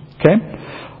 years. Okay?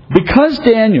 Because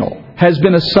Daniel has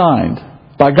been assigned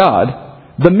by God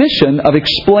the mission of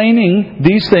explaining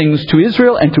these things to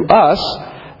Israel and to us,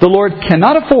 the Lord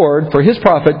cannot afford for His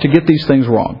prophet to get these things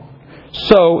wrong.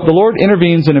 So the Lord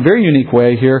intervenes in a very unique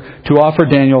way here to offer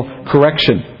Daniel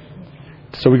correction.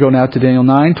 So we go now to Daniel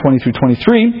 9, 20 through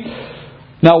 23.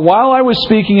 Now while I was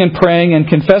speaking and praying and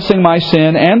confessing my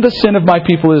sin and the sin of my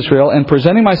people Israel and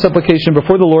presenting my supplication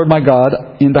before the Lord my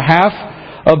God in behalf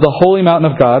of the holy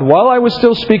mountain of God, while I was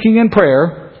still speaking in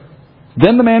prayer,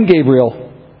 then the man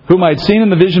Gabriel, whom I had seen in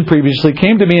the vision previously,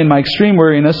 came to me in my extreme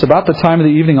weariness about the time of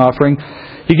the evening offering.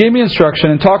 He gave me instruction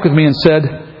and talked with me and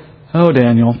said, "Oh,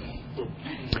 Daniel."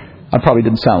 I probably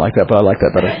didn't sound like that, but I like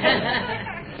that better.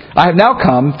 "I have now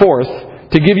come forth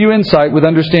to give you insight with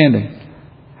understanding.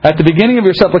 At the beginning of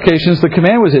your supplications, the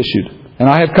command was issued, and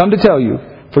I have come to tell you,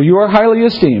 for you are highly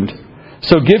esteemed.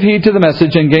 So give heed to the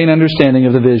message and gain understanding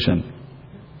of the vision."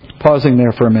 Pausing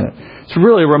there for a minute. It's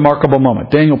really a remarkable moment.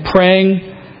 Daniel praying,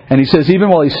 and he says even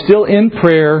while he's still in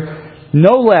prayer,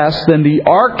 no less than the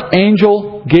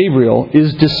archangel Gabriel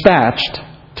is dispatched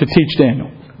to teach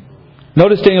Daniel.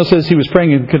 Notice Daniel says he was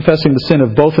praying and confessing the sin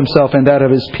of both himself and that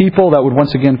of his people. That would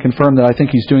once again confirm that I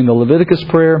think he's doing the Leviticus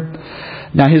prayer.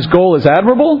 Now his goal is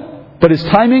admirable, but his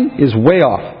timing is way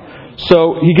off.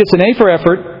 So he gets an A for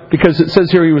effort because it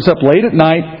says here he was up late at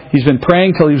night. He's been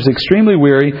praying till he was extremely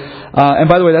weary. And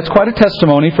by the way, that's quite a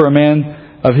testimony for a man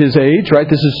of his age, right?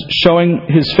 This is showing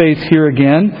his faith here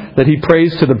again, that he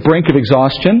prays to the brink of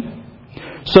exhaustion.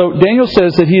 So Daniel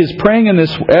says that he is praying in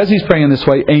this, as he's praying in this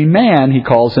way, a man, he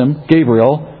calls him,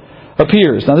 Gabriel,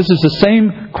 appears. Now this is the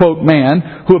same, quote,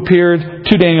 man who appeared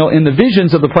to Daniel in the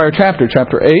visions of the prior chapter,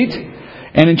 chapter 8.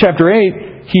 And in chapter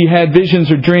 8, he had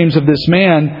visions or dreams of this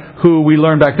man who we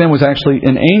learned back then was actually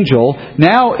an angel.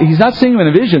 Now, he's not seeing him in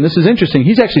a vision. This is interesting.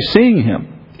 He's actually seeing him.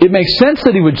 It makes sense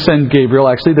that he would send Gabriel,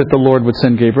 actually, that the Lord would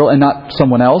send Gabriel and not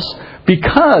someone else.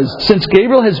 Because since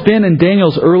Gabriel has been in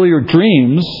Daniel's earlier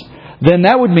dreams, then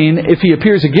that would mean if he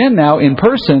appears again now in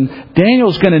person,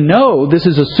 Daniel's going to know this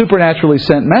is a supernaturally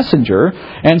sent messenger,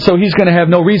 and so he's going to have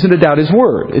no reason to doubt his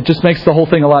word. It just makes the whole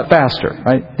thing a lot faster,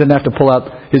 right? Doesn't have to pull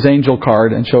out his angel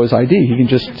card and show his ID. He can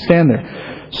just stand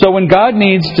there. So when God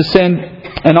needs to send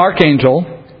an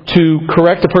archangel to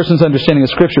correct a person's understanding of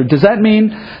Scripture, does that mean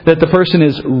that the person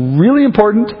is really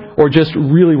important or just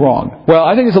really wrong? Well,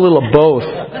 I think it's a little of both.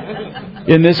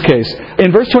 In this case,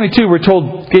 in verse 22, we're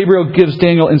told Gabriel gives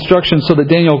Daniel instructions so that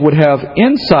Daniel would have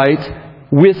insight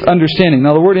with understanding.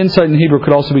 Now, the word insight in Hebrew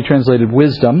could also be translated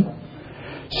wisdom.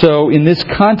 So, in this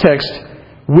context,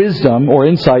 wisdom or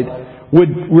insight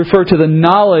would refer to the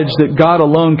knowledge that God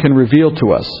alone can reveal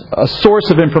to us, a source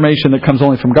of information that comes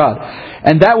only from God.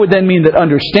 And that would then mean that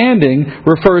understanding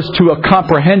refers to a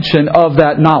comprehension of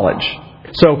that knowledge.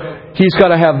 So, he's got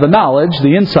to have the knowledge,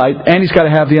 the insight, and he's got to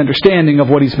have the understanding of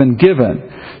what he's been given.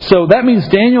 So that means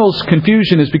Daniel's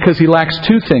confusion is because he lacks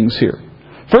two things here.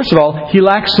 First of all, he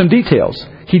lacks some details.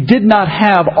 He did not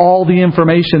have all the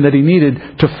information that he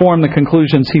needed to form the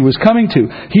conclusions he was coming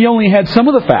to. He only had some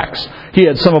of the facts. He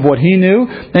had some of what he knew,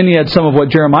 and he had some of what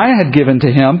Jeremiah had given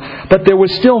to him, but there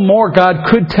was still more God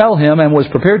could tell him and was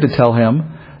prepared to tell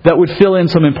him that would fill in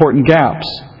some important gaps.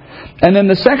 And then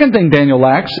the second thing Daniel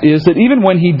lacks is that even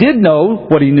when he did know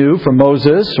what he knew from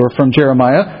Moses or from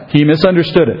Jeremiah, he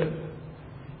misunderstood it.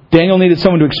 Daniel needed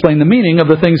someone to explain the meaning of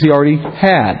the things he already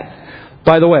had.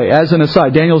 By the way, as an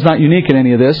aside, Daniel's not unique in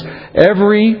any of this.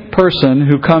 Every person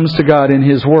who comes to God in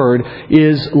His Word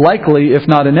is likely, if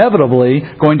not inevitably,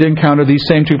 going to encounter these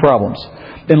same two problems.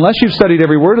 Unless you've studied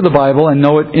every word of the Bible and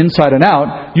know it inside and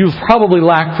out, you've probably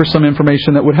lacked for some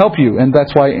information that would help you, and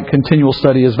that's why continual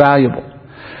study is valuable.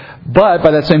 But, by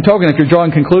that same token, if you're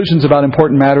drawing conclusions about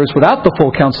important matters without the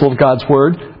full counsel of God's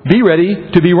Word, be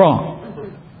ready to be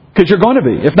wrong. Because you're going to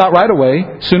be, if not right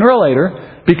away, sooner or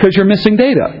later, because you're missing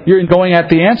data. You're going at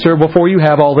the answer before you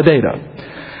have all the data.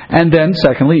 And then,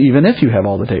 secondly, even if you have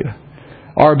all the data.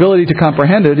 Our ability to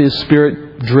comprehend it is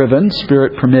Spirit-driven,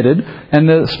 Spirit-permitted, and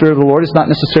the Spirit of the Lord is not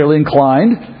necessarily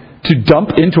inclined to dump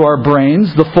into our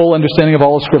brains the full understanding of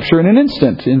all of Scripture in an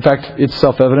instant. In fact, it's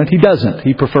self-evident He doesn't.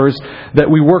 He prefers that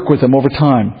we work with Him over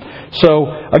time. So,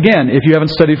 again, if you haven't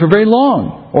studied for very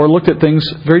long or looked at things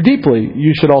very deeply,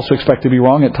 you should also expect to be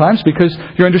wrong at times because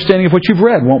your understanding of what you've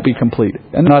read won't be complete.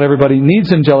 And not everybody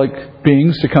needs angelic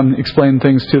beings to come explain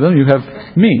things to them. You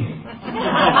have me.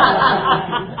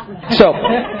 So,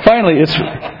 finally, it's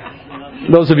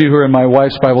those of you who are in my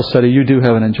wife's Bible study, you do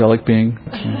have an angelic being.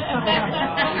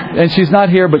 And she's not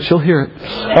here, but she'll hear it.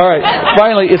 All right.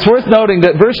 Finally, it's worth noting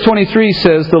that verse 23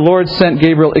 says the Lord sent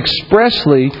Gabriel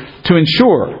expressly to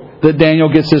ensure that Daniel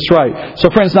gets this right. So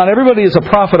friends, not everybody is a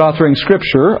prophet authoring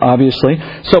Scripture, obviously.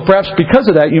 So perhaps because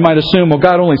of that, you might assume, well,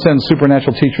 God only sends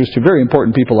supernatural teachers to very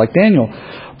important people like Daniel.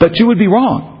 But you would be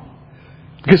wrong.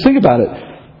 Because think about it.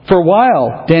 For a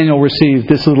while, Daniel received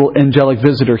this little angelic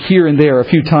visitor here and there a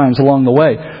few times along the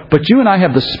way. But you and I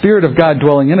have the Spirit of God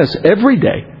dwelling in us every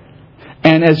day.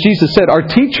 And as Jesus said, our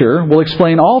teacher will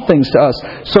explain all things to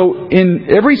us. So in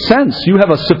every sense, you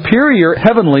have a superior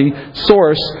heavenly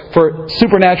source for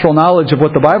supernatural knowledge of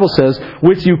what the Bible says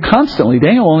with you constantly.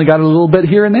 Daniel only got a little bit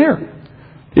here and there.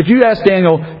 If you ask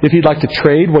Daniel if he'd like to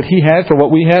trade what he had for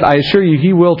what we had, I assure you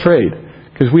he will trade,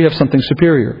 because we have something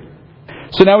superior.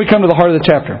 So now we come to the heart of the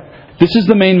chapter. This is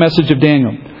the main message of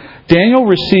Daniel. Daniel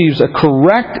receives a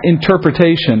correct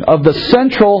interpretation of the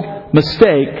central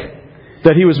mistake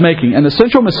that he was making. And the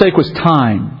central mistake was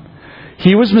time.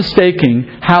 He was mistaking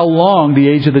how long the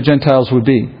age of the Gentiles would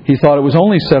be. He thought it was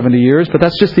only 70 years, but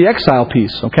that's just the exile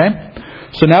piece, okay?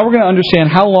 So now we're going to understand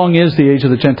how long is the age of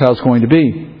the Gentiles going to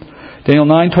be. Daniel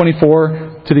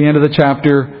 9:24 to the end of the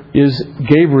chapter is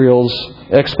Gabriel's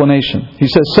explanation. He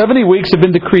says, 70 weeks have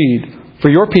been decreed for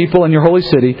your people and your holy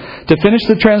city, to finish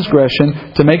the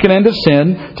transgression, to make an end of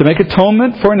sin, to make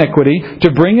atonement for iniquity, to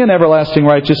bring in everlasting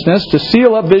righteousness, to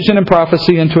seal up vision and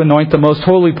prophecy, and to anoint the most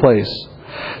holy place.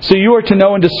 So you are to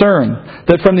know and discern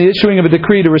that from the issuing of a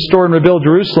decree to restore and rebuild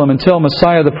Jerusalem until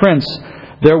Messiah the Prince,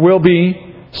 there will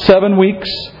be 7 weeks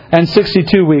and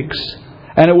 62 weeks,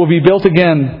 and it will be built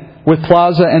again with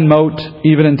plaza and moat,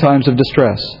 even in times of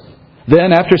distress.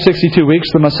 Then, after 62 weeks,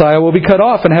 the Messiah will be cut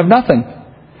off and have nothing.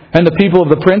 And the people of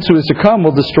the prince who is to come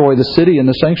will destroy the city and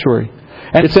the sanctuary.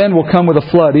 And its end will come with a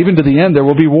flood. Even to the end there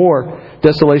will be war.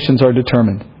 Desolations are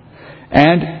determined.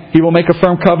 And he will make a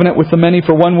firm covenant with the many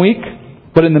for 1 week.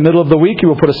 But in the middle of the week he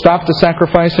will put a stop to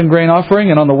sacrifice and grain offering.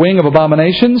 And on the wing of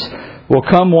abominations will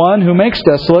come one who makes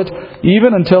desolate,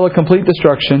 even until a complete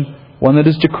destruction, one that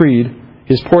is decreed,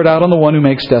 is poured out on the one who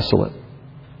makes desolate.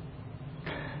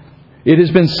 It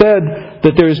has been said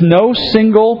that there is no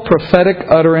single prophetic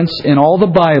utterance in all the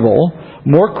Bible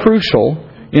more crucial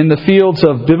in the fields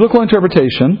of biblical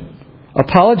interpretation,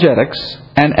 apologetics,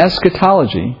 and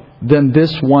eschatology than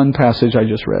this one passage I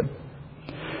just read.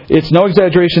 It's no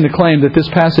exaggeration to claim that this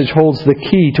passage holds the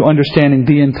key to understanding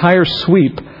the entire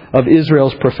sweep of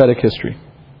Israel's prophetic history.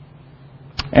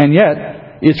 And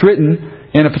yet, it's written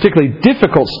in a particularly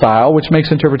difficult style, which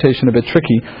makes interpretation a bit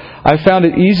tricky. I found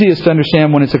it easiest to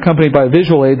understand when it's accompanied by a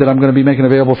visual aid that I'm going to be making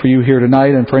available for you here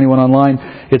tonight, and for anyone online,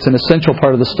 it's an essential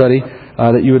part of the study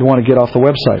that you would want to get off the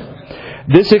website.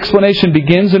 This explanation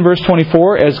begins in verse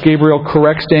 24 as Gabriel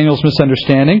corrects Daniel's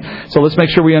misunderstanding. So let's make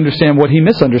sure we understand what he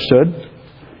misunderstood.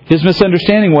 His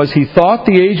misunderstanding was he thought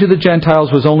the age of the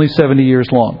Gentiles was only 70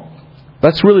 years long.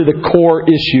 That's really the core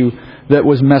issue that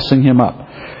was messing him up.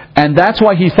 And that's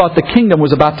why he thought the kingdom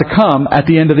was about to come at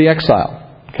the end of the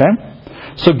exile.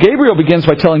 Okay? So Gabriel begins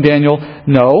by telling Daniel,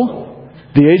 no,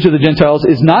 the age of the Gentiles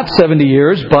is not 70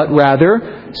 years, but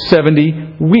rather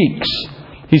 70 weeks.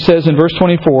 He says in verse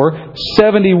 24,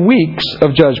 70 weeks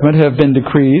of judgment have been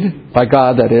decreed, by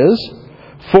God that is,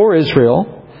 for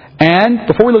Israel. And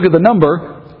before we look at the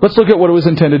number, let's look at what it was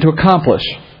intended to accomplish.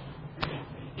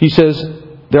 He says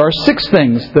there are 6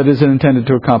 things that it is intended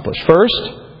to accomplish.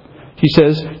 First, he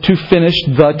says, to finish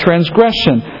the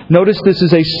transgression. Notice this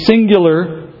is a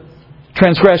singular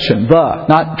transgression. The,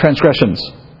 not transgressions.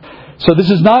 So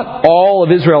this is not all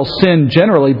of Israel's sin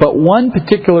generally, but one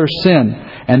particular sin.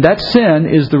 And that sin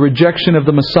is the rejection of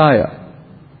the Messiah.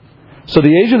 So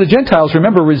the age of the Gentiles,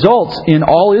 remember, results in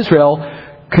all Israel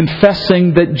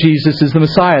confessing that Jesus is the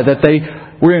Messiah, that they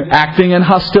were acting in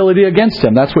hostility against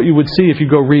Him. That's what you would see if you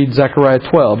go read Zechariah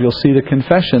 12. You'll see the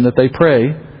confession that they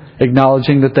pray,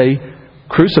 acknowledging that they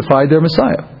crucified their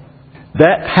Messiah.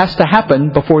 That has to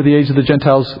happen before the age of the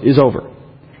Gentiles is over.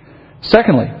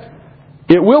 Secondly,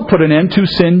 it will put an end to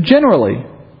sin generally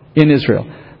in Israel.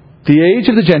 The age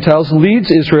of the Gentiles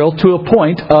leads Israel to a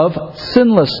point of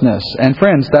sinlessness. And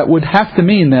friends, that would have to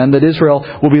mean then that Israel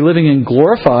will be living in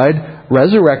glorified,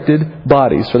 resurrected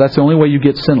bodies. For that's the only way you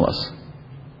get sinless.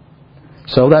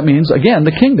 So that means, again,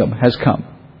 the kingdom has come.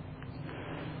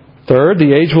 Third,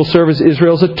 the age will serve as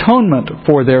Israel's atonement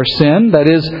for their sin. That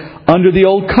is, under the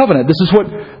Old Covenant. This is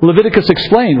what Leviticus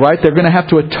explained, right? They're going to have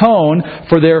to atone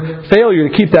for their failure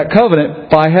to keep that covenant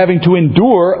by having to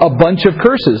endure a bunch of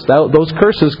curses. Those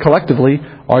curses collectively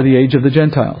are the age of the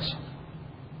Gentiles.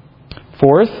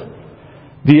 Fourth,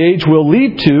 the age will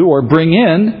lead to or bring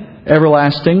in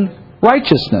everlasting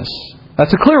righteousness.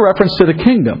 That's a clear reference to the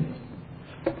kingdom.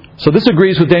 So this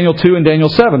agrees with Daniel 2 and Daniel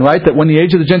 7, right? That when the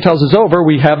age of the Gentiles is over,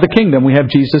 we have the kingdom. We have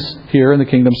Jesus here and the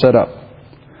kingdom set up.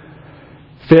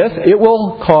 Fifth, it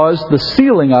will cause the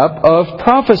sealing up of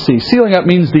prophecy. Sealing up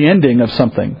means the ending of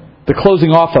something, the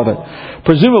closing off of it.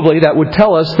 Presumably, that would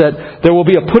tell us that there will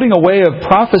be a putting away of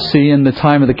prophecy in the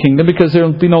time of the kingdom because there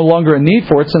will be no longer a need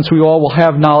for it, since we all will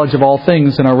have knowledge of all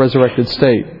things in our resurrected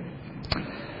state.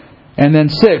 And then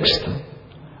sixth,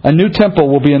 a new temple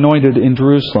will be anointed in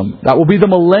Jerusalem. That will be the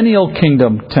millennial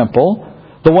kingdom temple,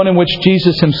 the one in which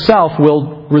Jesus himself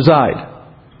will reside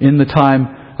in the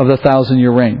time of the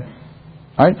 1,000-year reign.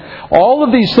 Right? All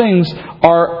of these things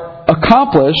are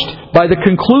accomplished by the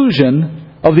conclusion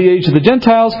of the age of the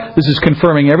Gentiles. This is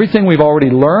confirming everything we've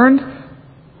already learned.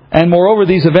 And moreover,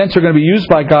 these events are going to be used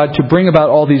by God to bring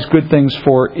about all these good things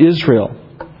for Israel.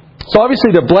 So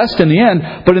obviously they're blessed in the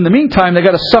end, but in the meantime they've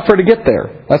got to suffer to get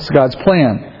there. That's God's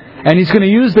plan. And He's going to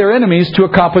use their enemies to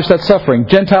accomplish that suffering.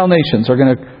 Gentile nations are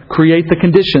going to create the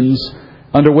conditions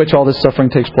under which all this suffering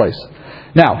takes place.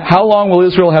 Now, how long will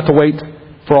Israel have to wait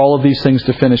for all of these things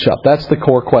to finish up? That's the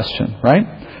core question,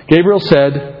 right? Gabriel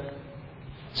said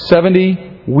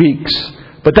 70 weeks.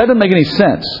 But that doesn't make any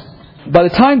sense. By the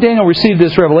time Daniel received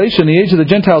this revelation, the age of the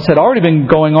Gentiles had already been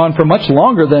going on for much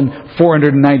longer than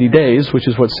 490 days, which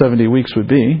is what 70 weeks would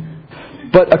be.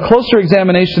 But a closer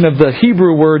examination of the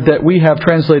Hebrew word that we have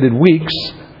translated weeks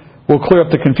will clear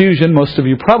up the confusion. Most of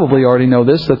you probably already know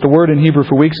this, that the word in Hebrew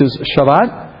for weeks is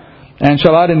Shabbat. And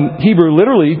Shabbat in Hebrew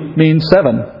literally means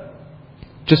 7.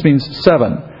 Just means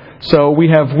 7. So we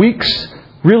have weeks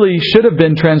really should have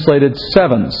been translated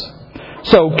sevens.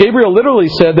 So Gabriel literally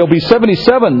said there'll be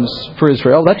 77s for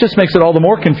Israel. That just makes it all the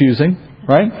more confusing,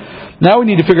 right? Now we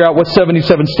need to figure out what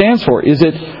 77 stands for. Is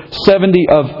it 70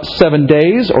 of 7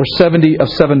 days, or 70 of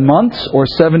 7 months, or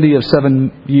 70 of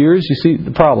 7 years? You see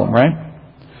the problem, right?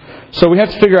 So we have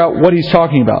to figure out what he's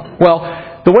talking about.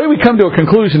 Well, the way we come to a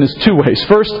conclusion is two ways.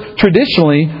 First,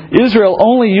 traditionally, Israel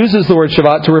only uses the word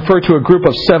Shabbat to refer to a group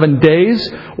of 7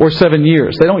 days or 7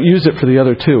 years. They don't use it for the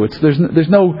other two.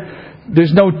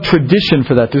 There's no tradition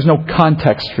for that. There's no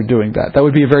context for doing that. That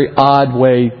would be a very odd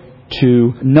way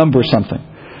to number something.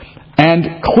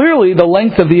 And clearly, the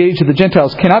length of the age of the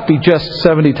Gentiles cannot be just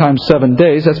 70 times 7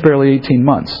 days. That's barely 18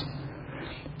 months.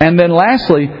 And then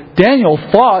lastly, Daniel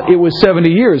thought it was 70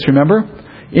 years, remember?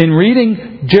 In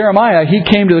reading Jeremiah, he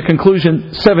came to the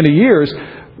conclusion 70 years.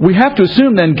 We have to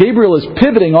assume then Gabriel is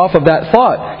pivoting off of that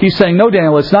thought. He's saying, no,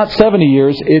 Daniel, it's not 70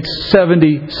 years, it's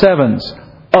 77s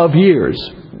of years,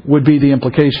 would be the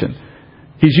implication.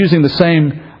 He's using the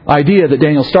same idea that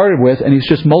Daniel started with, and he's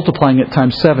just multiplying it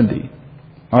times 70.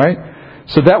 All right?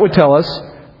 So that would tell us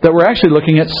that we're actually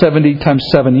looking at 70 times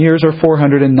 7 years, or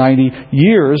 490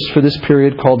 years for this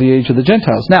period called the Age of the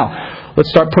Gentiles. Now, let's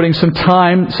start putting some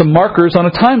markers on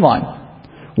a timeline.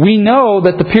 We know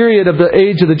that the period of the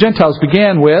Age of the Gentiles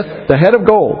began with the head of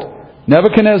gold,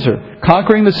 Nebuchadnezzar,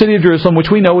 conquering the city of Jerusalem,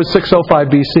 which we know is 605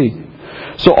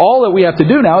 BC. So all that we have to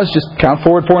do now is just count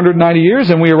forward 490 years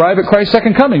and we arrive at Christ's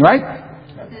second coming, right?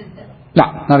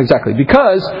 No, not exactly.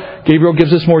 Because Gabriel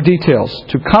gives us more details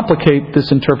to complicate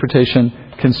this interpretation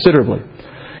considerably.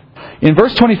 In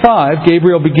verse 25,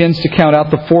 Gabriel begins to count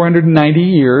out the 490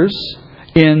 years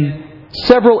in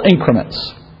several increments.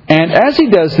 And as he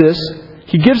does this,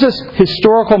 he gives us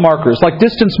historical markers, like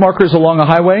distance markers along a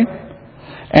highway.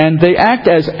 And they act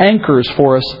as anchors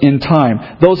for us in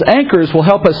time. Those anchors will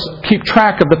help us keep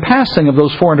track of the passing of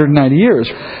those 490 years.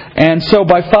 And so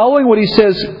by following what he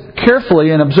says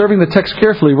carefully and observing the text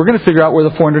carefully, we're going to figure out where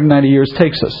the 490 years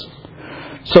takes us.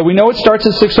 So we know it starts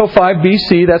at 605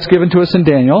 BC. That's given to us in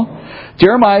Daniel.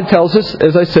 Jeremiah tells us,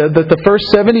 as I said, that the first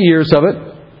 70 years of it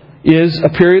is a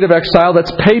period of exile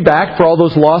that's payback for all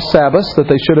those lost Sabbaths that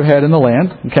they should have had in the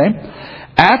land. Okay?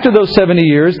 After those 70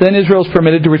 years, then Israel is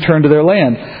permitted to return to their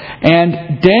land.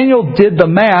 And Daniel did the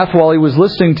math while he was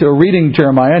listening to or reading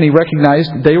Jeremiah, and he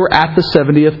recognized they were at the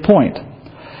 70th point.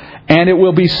 And it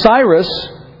will be Cyrus,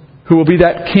 who will be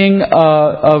that king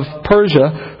of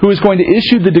Persia, who is going to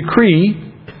issue the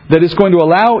decree that is going to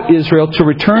allow Israel to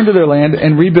return to their land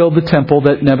and rebuild the temple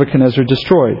that Nebuchadnezzar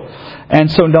destroyed. And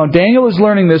so now Daniel is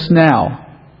learning this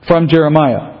now from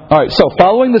Jeremiah. All right, so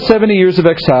following the 70 years of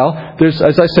exile, there's,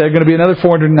 as I said, going to be another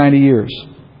 490 years.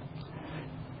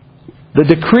 The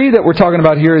decree that we're talking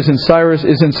about here is in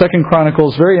 2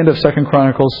 Chronicles, very end of 2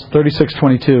 Chronicles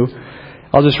 36:22.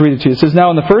 I'll just read it to you. It says, "Now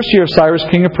in the first year of Cyrus,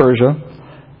 king of Persia,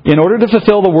 in order to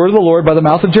fulfill the word of the Lord by the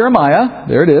mouth of Jeremiah,"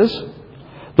 there it is,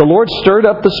 the Lord stirred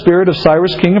up the spirit of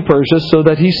Cyrus, king of Persia, so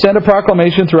that he sent a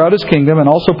proclamation throughout his kingdom and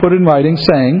also put in writing,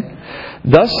 saying,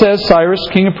 Thus says Cyrus,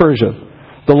 king of Persia,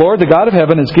 The Lord, the God of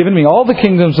heaven, has given me all the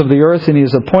kingdoms of the earth, and He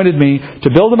has appointed me to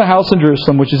build him a house in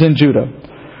Jerusalem, which is in Judah.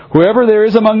 Whoever there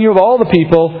is among you of all the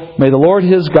people, may the Lord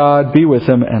his God be with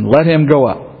him, and let him go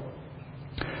up.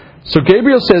 So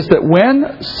Gabriel says that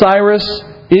when Cyrus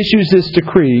issues this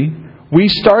decree, we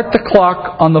start the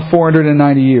clock on the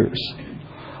 490 years.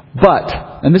 But,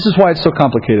 and this is why it's so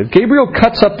complicated, Gabriel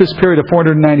cuts up this period of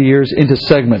 490 years into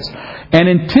segments. And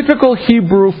in typical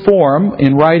Hebrew form,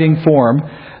 in writing form,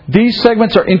 these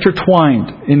segments are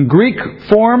intertwined. In Greek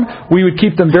form, we would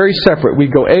keep them very separate.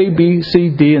 We'd go A, B, C,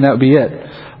 D, and that would be it.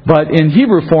 But in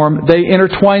Hebrew form, they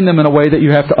intertwine them in a way that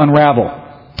you have to unravel.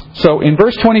 So in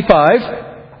verse 25,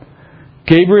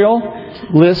 Gabriel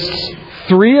lists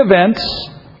 3 events,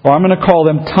 or I'm going to call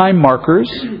them time markers,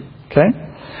 okay?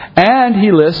 And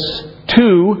he lists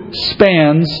 2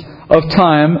 spans of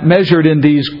time measured in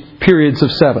these periods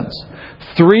of sevens.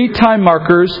 3 time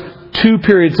markers, 2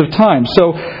 periods of time.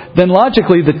 So then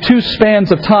logically the 2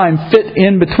 spans of time fit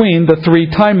in between the 3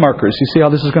 time markers. You see how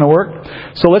this is going to work?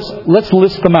 So let's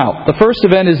list them out. The first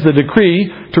event is the decree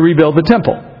to rebuild the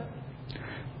temple.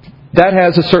 That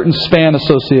has a certain span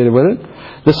associated with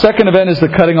it. The second event is the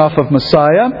cutting off of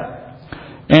Messiah.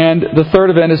 And the third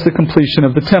event is the completion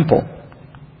of the temple.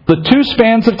 The 2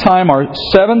 spans of time are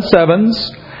 7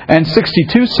 sevens and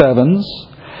 62 sevens.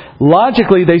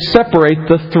 Logically, they separate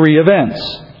the 3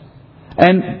 events.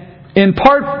 And in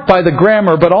part by the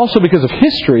grammar, but also because of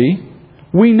history,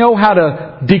 we know how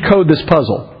to decode this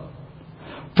puzzle.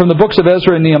 From the books of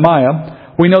Ezra and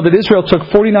Nehemiah, we know that Israel took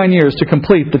 49 years to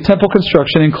complete the temple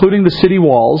construction, including the city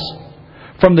walls,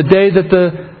 from the day that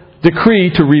the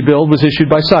decree to rebuild was issued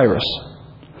by Cyrus.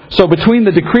 So between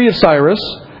the decree of Cyrus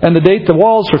and the date the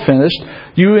walls were finished,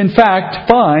 you in fact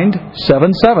find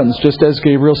 7 sevens, just as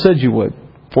Gabriel said you would.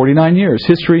 49 years.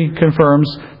 History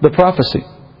confirms the prophecy.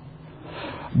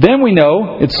 Then we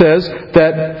know, it says,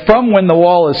 that from when the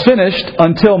wall is finished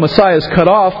until Messiah is cut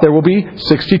off, there will be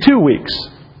 62 weeks.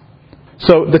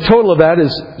 So the total of that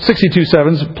is 62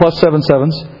 sevens plus 7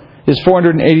 sevens is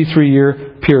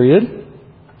 483-year period.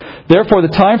 Therefore, the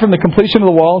time from the completion of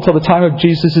the wall until the time of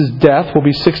Jesus' death will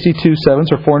be 62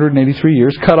 sevens, or 483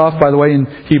 years. Cut off, by the way, in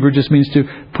Hebrew just means to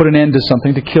put an end to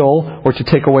something, to kill, or to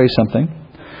take away something.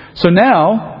 So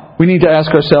now, we need to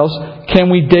ask ourselves, can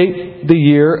we date the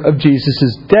year of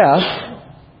Jesus' death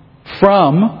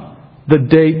from the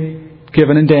date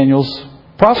given in Daniel's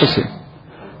prophecy?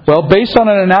 Well, based on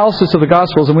an analysis of the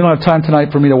Gospels, and we don't have time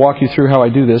tonight for me to walk you through how I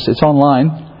do this. It's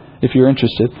online, if you're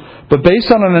interested. But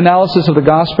based on an analysis of the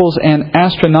Gospels and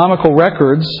astronomical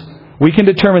records, we can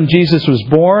determine Jesus was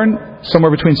born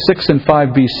somewhere between 6 and 5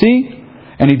 BC,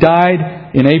 and He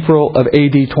died in April of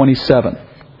AD 27.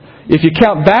 If you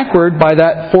count backward by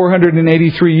that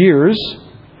 483 years,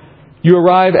 you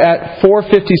arrive at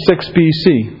 456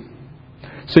 BC.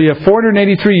 So you have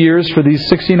 483 years for these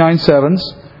 69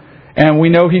 sevens, and we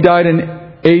know He died in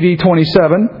AD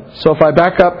 27. So if I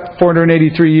back up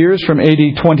 483 years from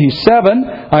AD 27,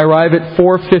 I arrive at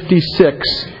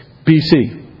 456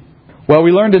 BC. Well,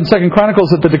 we learned in 2 Chronicles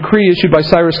that the decree issued by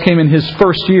Cyrus came in his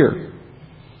first year.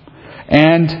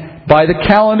 And by the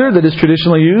calendar that is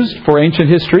traditionally used for ancient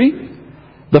history,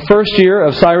 the first year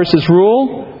of Cyrus's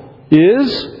rule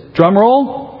is,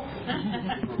 drumroll,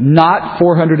 not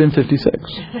 456.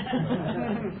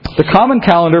 The common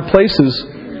calendar places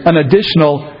an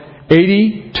additional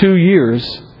 82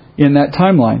 years in that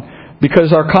timeline,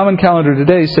 because our common calendar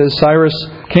today says Cyrus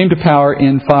came to power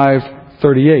in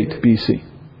 538 BC.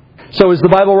 So is the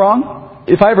Bible wrong?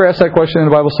 If I ever ask that question in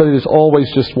a Bible study, there's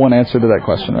always just one answer to that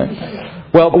question, right?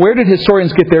 Well, where did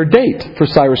historians get their date for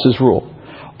Cyrus's rule?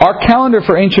 Our calendar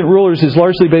for ancient rulers is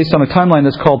largely based on a timeline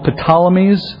that's called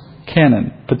Ptolemy's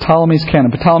Canon. Ptolemy's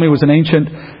Canon. Ptolemy was an ancient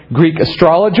Greek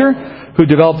astrologer who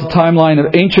developed a timeline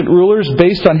of ancient rulers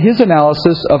based on his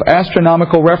analysis of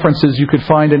astronomical references you could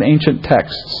find in ancient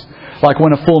texts, like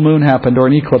when a full moon happened or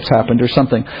an eclipse happened or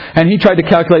something. And he tried to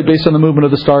calculate based on the movement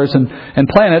of the stars and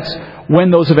planets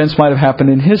when those events might have happened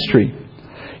in history.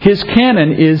 His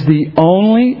canon is the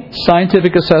only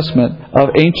scientific assessment of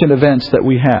ancient events that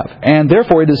we have, and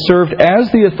therefore it has served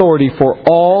as the authority for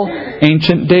all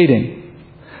ancient dating.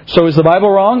 So is the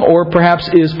Bible wrong, or perhaps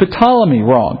is Ptolemy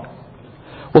wrong?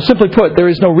 Well, simply put, there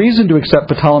is no reason to accept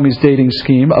Ptolemy's dating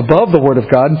scheme above the Word of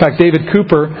God. In fact,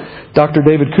 Dr.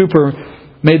 David Cooper,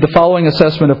 made the following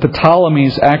assessment of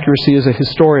Ptolemy's accuracy as a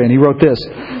historian. He wrote this: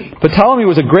 Ptolemy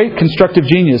was a great constructive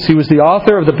genius. He was the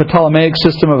author of the Ptolemaic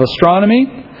system of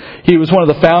astronomy. He was one of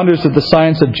the founders of the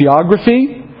science of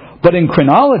geography. But in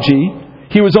chronology,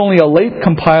 He was only a late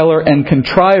compiler and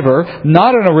contriver,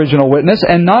 not an original witness,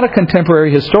 and not a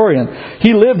contemporary historian.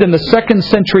 He lived in the 2nd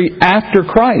century after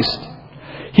Christ.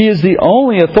 He is the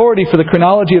only authority for the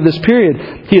chronology of this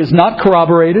period. He is not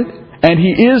corroborated, and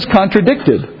he is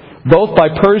contradicted, both by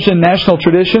Persian national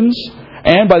traditions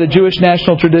and by the Jewish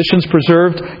national traditions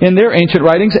preserved in their ancient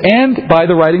writings, and by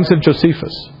the writings of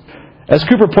Josephus. As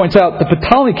Cooper points out, the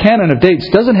Ptolemy canon of dates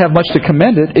doesn't have much to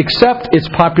commend it except its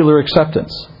popular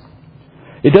acceptance.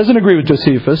 It doesn't agree with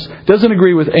Josephus, doesn't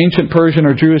agree with ancient Persian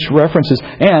or Jewish references,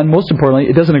 and, most importantly,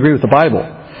 it doesn't agree with the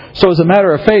Bible. So as a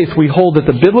matter of faith, we hold that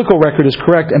the biblical record is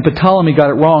correct and Ptolemy got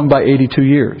it wrong by 82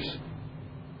 years.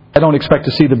 I don't expect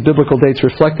to see the biblical dates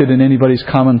reflected in anybody's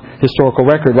common historical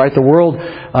record, right? The world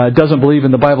doesn't believe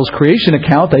in the Bible's creation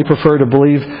account. They prefer to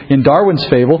believe in Darwin's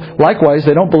fable. Likewise,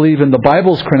 they don't believe in the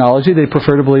Bible's chronology. They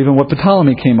prefer to believe in what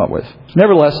Ptolemy came up with.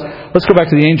 Nevertheless, let's go back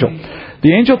to the angel.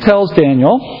 The angel tells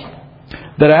Daniel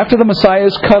that after the Messiah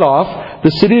is cut off,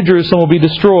 the city of Jerusalem will be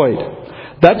destroyed.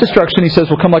 That destruction, he says,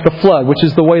 will come like a flood, which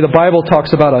is the way the Bible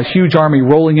talks about a huge army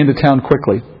rolling into town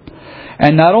quickly.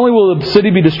 And not only will the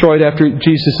city be destroyed after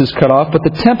Jesus is cut off, but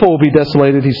the temple will be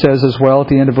desolated, he says as well at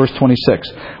the end of verse 26.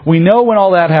 We know when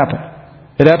all that happened.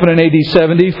 It happened in AD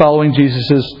 70 following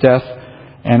Jesus' death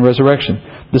and resurrection.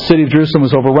 The city of Jerusalem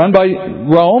was overrun by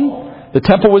Rome. The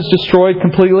temple was destroyed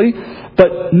completely.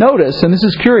 But notice, and this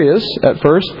is curious at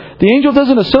first, the angel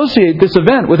doesn't associate this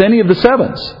event with any of the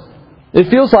sevens. It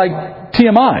feels like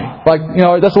TMI.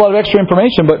 Like, that's a lot of extra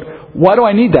information, but why do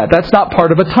I need that? That's not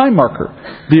part of a time marker.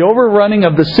 The overrunning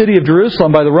of the city of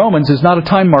Jerusalem by the Romans is not a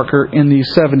time marker in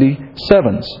these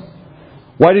 77s.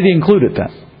 Why did he include it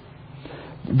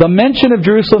then? The mention of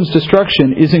Jerusalem's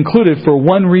destruction is included for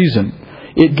one reason.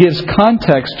 It gives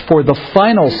context for the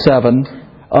final 7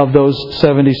 of those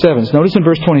 77s. Notice in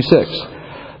verse 26.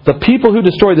 The people who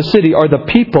destroy the city are the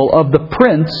people of the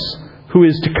prince who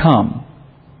is to come.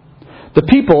 The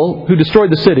people who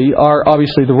destroyed the city are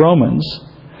obviously the Romans.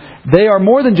 They are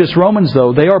more than just Romans,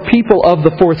 though. They are people of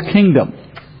the fourth kingdom.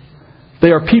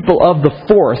 They are people of the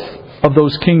fourth of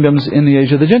those kingdoms in the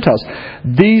age of the Gentiles.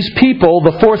 These people,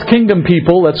 the fourth kingdom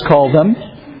people, let's call them,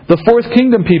 the fourth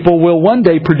kingdom people will one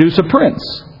day produce a prince.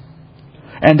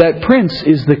 And that prince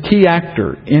is the key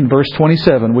actor in verse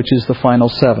 27, which is the final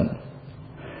 7.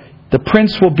 The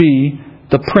prince will be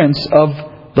the prince of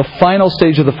the final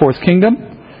stage of the fourth kingdom.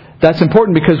 That's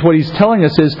important because what he's telling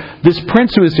us is this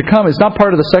prince who is to come is not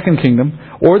part of the second kingdom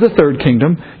or the third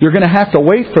kingdom. You're going to have to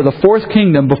wait for the fourth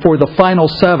kingdom before the final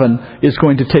 7 is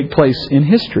going to take place in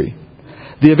history.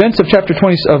 The events of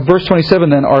verse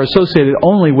 27 then are associated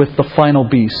only with the final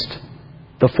beast,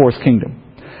 the fourth kingdom.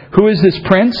 Who is this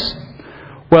prince?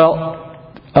 Well,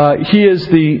 he is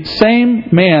the same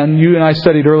man you and I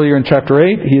studied earlier in chapter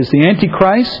 8. He is the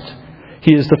Antichrist.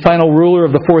 He is the final ruler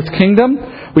of the fourth kingdom.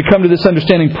 We come to this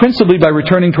understanding principally by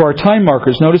returning to our time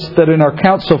markers. Notice that in our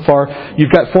count so far,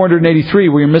 you've got 483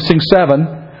 where you're missing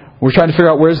 7. We're trying to figure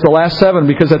out where's the last 7,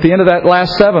 because at the end of that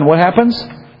last 7, what happens?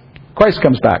 Christ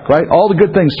comes back, right? All the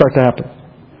good things start to happen.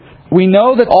 We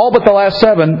know that all but the last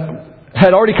 7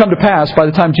 had already come to pass by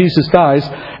the time Jesus dies,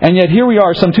 and yet here we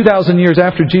are some 2,000 years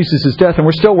after Jesus' death, and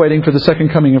we're still waiting for the second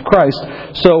coming of Christ.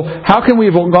 So how can we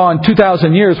have gone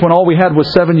 2,000 years when all we had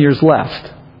was 7 years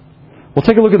left? Well,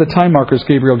 take a look at the time markers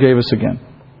Gabriel gave us again.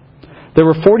 There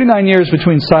were 49 years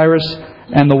between Cyrus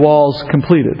and the walls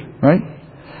completed, right?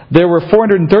 There were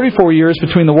 434 years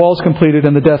between the walls completed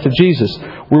and the death of Jesus.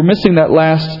 We're missing that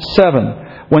last 7.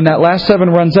 When that last 7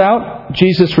 runs out,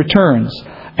 Jesus returns.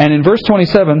 And in verse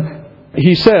 27,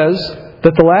 he says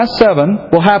that the last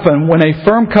 7 will happen when a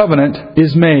firm covenant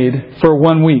is made for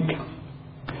 1 week.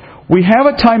 We have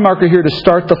a time marker here to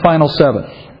start the final 7.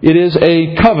 It is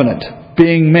a covenant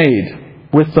being made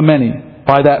with the many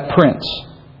by that prince.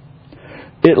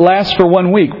 It lasts for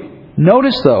 1 week.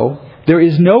 Notice, though, there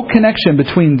is no connection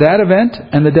between that event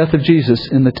and the death of Jesus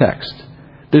in the text.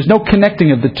 There's no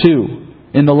connecting of the two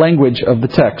in the language of the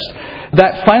text.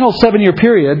 That final 7-year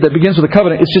period that begins with the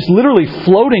covenant is just literally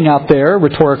floating out there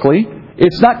rhetorically.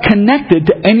 It's not connected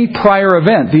to any prior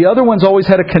event. The other ones always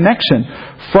had a connection.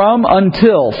 From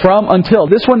until.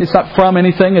 This one is not from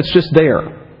anything, it's just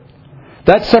there.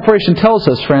 That separation tells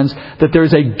us, friends, that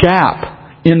there's a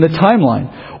gap in the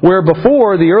timeline. Where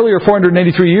before, the earlier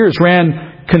 483 years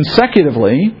ran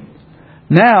consecutively,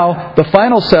 now the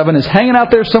final 7 is hanging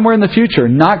out there somewhere in the future,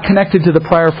 not connected to the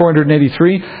prior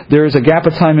 483. There is a gap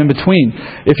of time in between.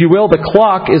 If you will, the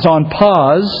clock is on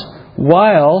pause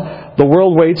while the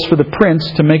world waits for the prince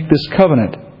to make this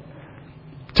covenant.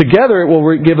 Together it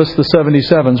will give us the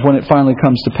 77s when it finally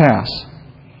comes to pass.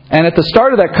 And at the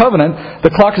start of that covenant, the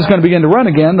clock is going to begin to run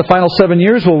again. The final 7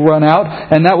 years will run out,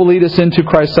 and that will lead us into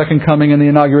Christ's second coming and the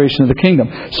inauguration of the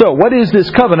kingdom. So, what is this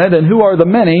covenant, and who are the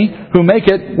many who make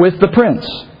it with the prince?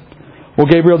 Well,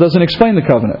 Gabriel doesn't explain the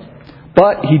covenant.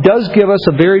 But he does give us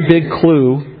a very big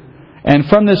clue, and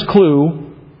from this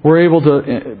clue, we're able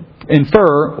to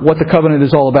infer what the covenant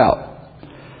is all about.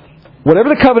 Whatever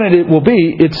the covenant it will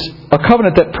be, it's a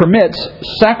covenant that permits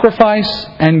sacrifice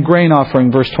and grain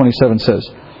offering, verse 27 says.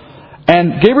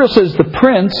 And Gabriel says the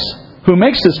prince who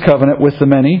makes this covenant with the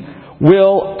many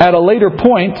will, at a later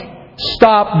point,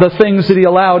 stop the things that he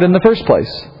allowed in the first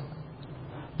place.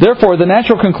 Therefore, the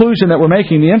natural conclusion that we're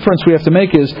making, the inference we have to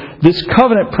make is, this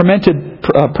covenant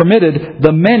permitted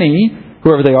the many,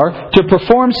 whoever they are, to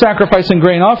perform sacrifice and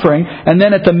grain offering. And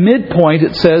then at the midpoint,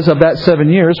 it says, of that 7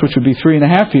 years, which would be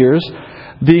 3.5 years,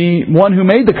 the one who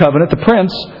made the covenant, the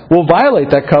prince, will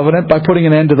violate that covenant by putting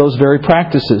an end to those very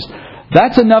practices.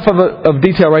 That's enough of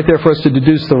detail right there for us to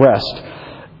deduce the rest.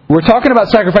 We're talking about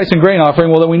sacrifice and grain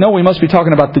offering. Well, then we know we must be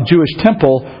talking about the Jewish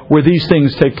temple where these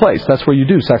things take place. That's where you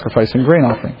do sacrifice and grain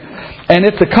offering. And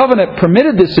if the covenant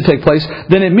permitted this to take place,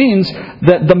 then it means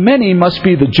that the many must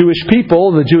be the Jewish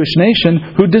people, the Jewish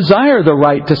nation, who desire the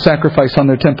right to sacrifice on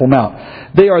their Temple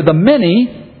Mount. They are the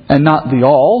many and not the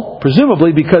all,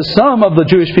 presumably because some of the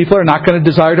Jewish people are not going to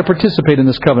desire to participate in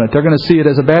this covenant. They're going to see it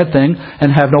as a bad thing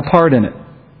and have no part in it.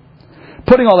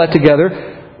 Putting all that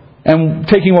together, and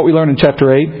taking what we learned in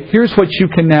chapter 8, here's what you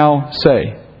can now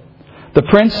say. The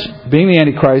prince, being the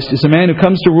Antichrist, is a man who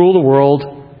comes to rule the world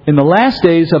in the last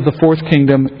days of the fourth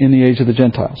kingdom in the age of the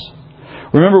Gentiles.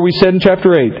 Remember, we said in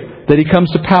chapter 8 that he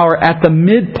comes to power at the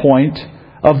midpoint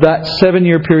of that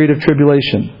 7-year period of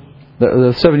tribulation.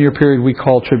 The 7-year period we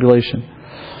call tribulation.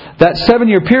 That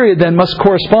 7-year period then must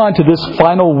correspond to this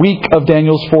final week of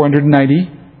Daniel's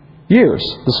 490 years,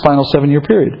 this final 7-year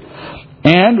period.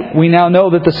 And we now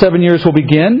know that the 7 years will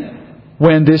begin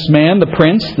when this man, the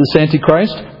prince, this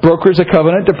Antichrist, brokers a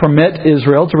covenant to permit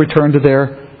Israel to return to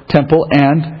their temple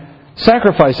and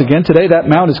sacrifice again. Today that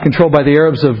mount is controlled by the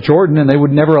Arabs of Jordan, and they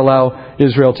would never allow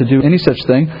Israel to do any such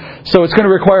thing. So it's going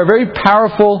to require a very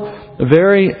powerful,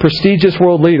 very prestigious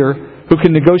world leader who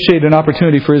can negotiate an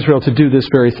opportunity for Israel to do this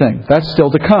very thing. That's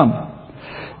still to come.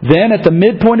 Then at the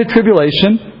midpoint of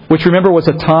tribulation, which remember was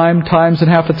a time, times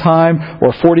and half a time,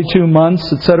 or 42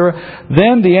 months, etc.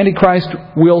 Then the Antichrist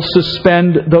will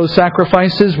suspend those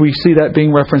sacrifices. We see that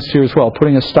being referenced here as well,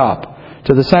 putting a stop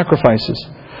to the sacrifices.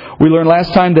 We learned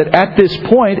last time that at this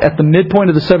point, at the midpoint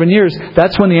of the 7 years,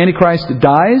 that's when the Antichrist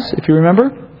dies, if you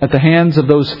remember, at the hands of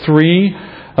those 3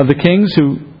 of the kings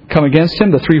who come against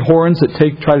him, the 3 horns that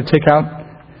try to take out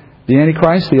the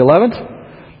Antichrist, the 11th.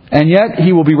 And yet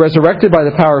he will be resurrected by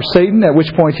the power of Satan, at which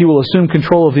point he will assume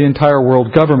control of the entire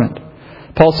world government.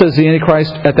 Paul says the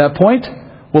Antichrist at that point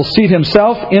will seat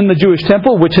himself in the Jewish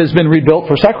temple, which has been rebuilt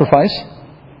for sacrifice,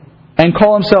 and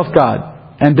call himself God,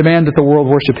 and demand that the world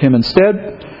worship him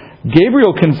instead.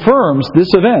 Gabriel confirms this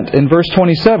event in verse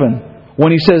 27,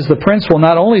 when he says the prince will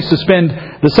not only suspend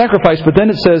the sacrifice, but then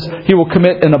it says he will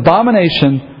commit an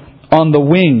abomination on the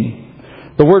wing.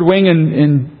 The word wing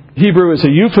in Hebrew is a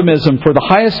euphemism for the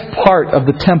highest part of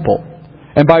the temple.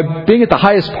 And by being at the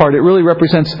highest part, it really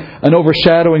represents an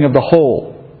overshadowing of the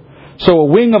whole. So a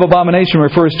wing of abomination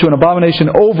refers to an abomination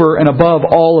over and above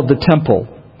all of the temple.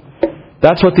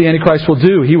 That's what the Antichrist will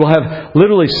do. He will have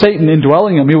literally Satan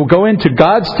indwelling him. He will go into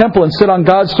God's temple and sit on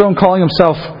God's throne calling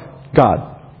himself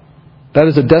God. That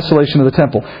is a desolation of the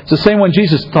temple. It's the same one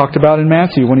Jesus talked about in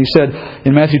Matthew when he said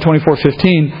in Matthew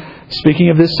 24:15, speaking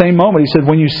of this same moment, he said,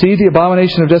 when you see the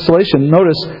abomination of desolation,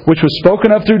 notice, which was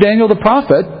spoken of through Daniel the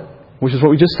prophet, which is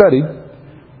what we just studied,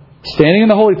 standing in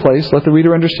the holy place, let the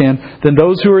reader understand, then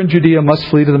those who are in Judea must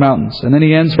flee to the mountains. And then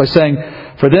he ends by saying,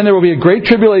 for then there will be a great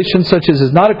tribulation such as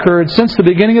has not occurred since the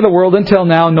beginning of the world until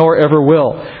now, nor ever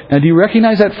will. Now, do you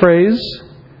recognize that phrase?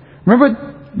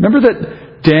 Remember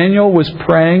that Daniel was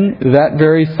praying that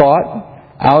very thought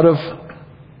out of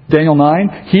Daniel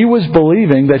 9? He was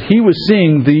believing that he was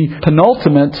seeing the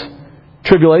penultimate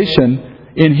tribulation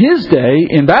in his day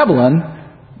in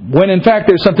Babylon, when in fact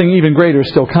there's something even greater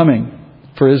still coming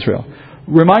for Israel.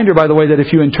 Reminder, by the way, that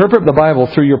if you interpret the Bible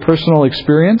through your personal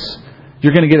experience,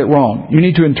 you're going to get it wrong. You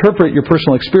need to interpret your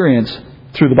personal experience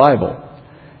through the Bible.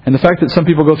 And the fact that some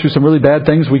people go through some really bad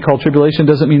things we call tribulation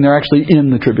doesn't mean they're actually in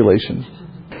the tribulation.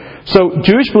 So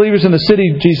Jewish believers in the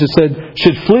city, Jesus said,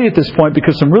 should flee at this point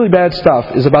because some really bad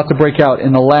stuff is about to break out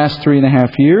in the last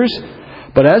 3.5 years.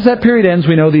 But as that period ends,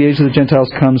 we know the age of the Gentiles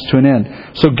comes to an end.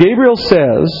 So Gabriel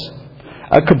says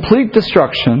a complete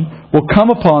destruction will come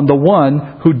upon the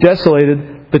one who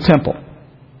desolated the temple.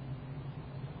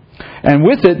 And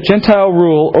with it, Gentile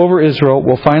rule over Israel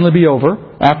will finally be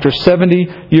over after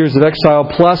 70 years of exile,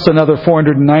 plus another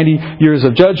 490 years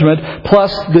of judgment,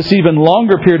 plus this even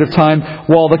longer period of time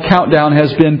while the countdown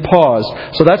has been paused.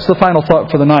 So that's the final thought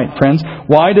for the night, friends.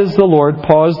 Why does the Lord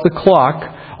pause the clock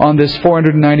on this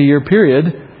 490-year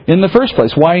period in the first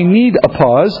place? Why need a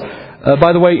pause?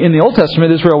 By the way, in the Old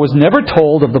Testament, Israel was never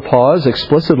told of the pause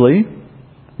explicitly.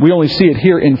 We only see it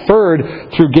here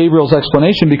inferred through Gabriel's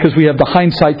explanation because we have the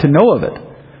hindsight to know of it.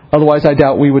 Otherwise, I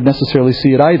doubt we would necessarily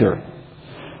see it either.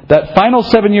 That final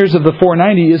 7 years of the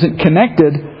 490 isn't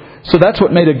connected, so that's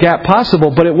what made a gap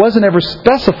possible, but it wasn't ever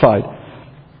specified.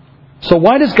 So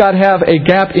why does God have a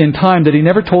gap in time that He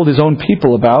never told His own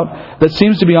people about that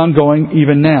seems to be ongoing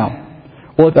even now?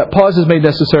 Well, that pause is made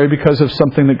necessary because of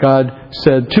something that God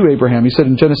said to Abraham. He said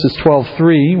in Genesis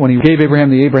 12:3, when He gave Abraham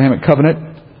the Abrahamic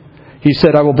covenant, He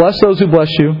said, I will bless those who bless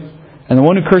you, and the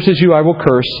one who curses you I will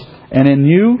curse, and in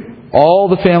you all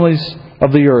the families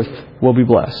of the earth will be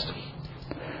blessed.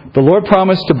 The Lord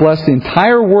promised to bless the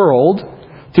entire world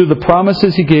through the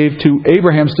promises He gave to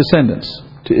Abraham's descendants,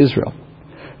 to Israel.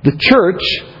 The church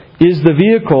is the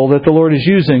vehicle that the Lord is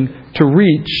using to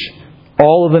reach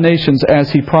all of the nations as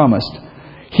He promised.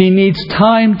 He needs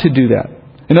time to do that.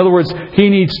 In other words, He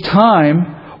needs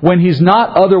time when He's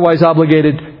not otherwise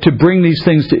obligated to bring these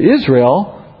things to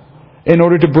Israel in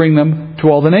order to bring them to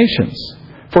all the nations.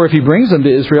 For if He brings them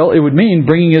to Israel, it would mean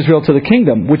bringing Israel to the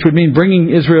kingdom, which would mean bringing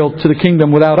Israel to the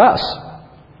kingdom without us.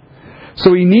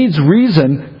 So He needs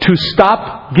reason to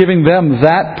stop giving them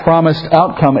that promised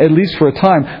outcome, at least for a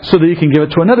time, so that He can give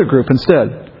it to another group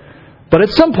instead. But at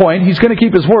some point, He's going to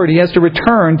keep His word. He has to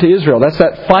return to Israel. That's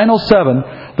that final 7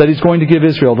 that He's going to give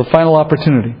Israel, the final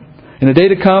opportunity. In a day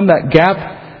to come, that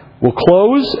gap will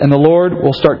close, and the Lord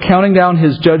will start counting down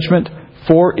His judgment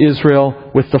for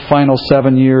Israel with the final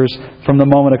 7 years from the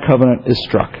moment a covenant is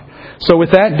struck. So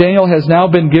with that, Daniel has now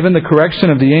been given the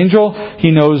correction of the angel. He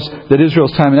knows that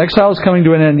Israel's time in exile is coming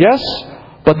to an end, yes,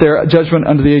 but their judgment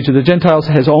under the age of the Gentiles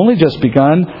has only just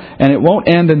begun, and it won't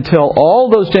end until all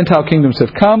those Gentile kingdoms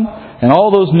have come, and all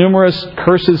those numerous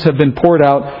curses have been poured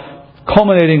out,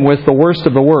 culminating with the worst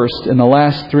of the worst in the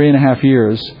last 3.5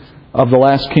 years of the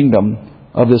last kingdom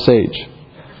of this age.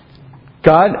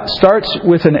 God starts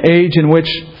with an age in which,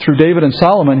 through David and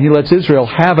Solomon, He lets Israel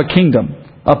have a kingdom,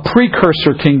 a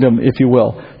precursor kingdom, if you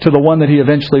will, to the one that He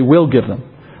eventually will give them.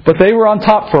 But they were on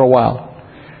top for a while.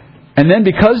 And then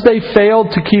because they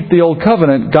failed to keep the old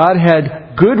covenant, God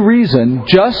had good reason,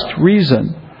 just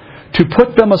reason, to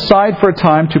put them aside for a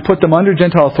time, to put them under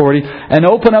Gentile authority, and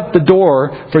open up the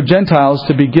door for Gentiles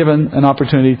to be given an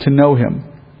opportunity to know Him.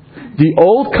 The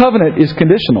old covenant is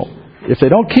conditional. If they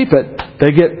don't keep it, they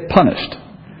get punished.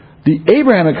 The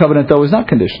Abrahamic covenant, though, is not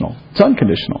conditional. It's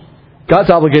unconditional.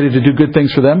 God's obligated to do good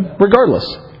things for them regardless.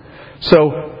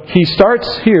 So He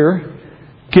starts here,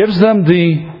 gives them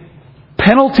the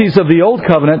penalties of the old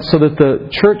covenant so that the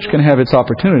church can have its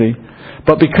opportunity.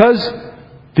 But because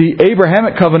the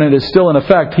Abrahamic covenant is still in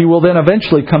effect, He will then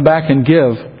eventually come back and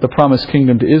give the promised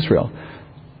kingdom to Israel.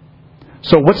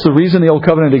 So what's the reason the old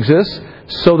covenant exists?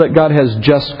 So that God has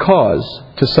just cause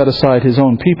to set aside His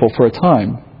own people for a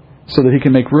time so that He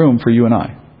can make room for you and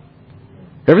I.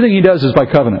 Everything He does is by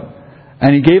covenant.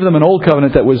 And He gave them an old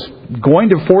covenant that was going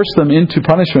to force them into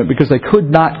punishment because they could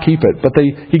not keep it. But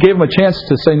He gave them a chance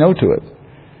to say no to it.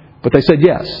 But they said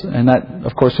yes. And that,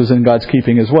 of course, was in God's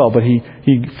keeping as well. But He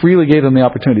freely gave them the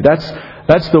opportunity.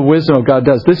 That's the wisdom of God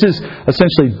does. This is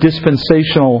essentially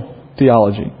dispensational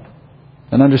theology.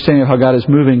 An understanding of how God is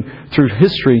moving through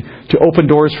history to open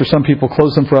doors for some people,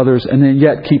 close them for others, and then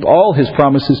yet keep all His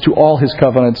promises to all His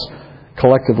covenants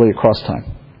collectively across time.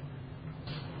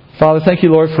 Father, thank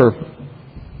You, Lord,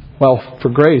 for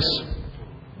grace,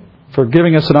 for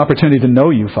giving us an opportunity to know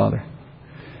You, Father.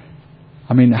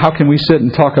 I mean, how can we sit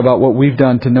and talk about what we've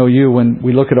done to know You when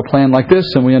we look at a plan like this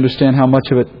and we understand how much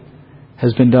of it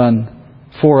has been done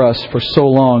for us for so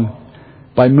long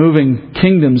by moving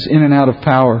kingdoms in and out of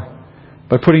power,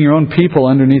 by putting Your own people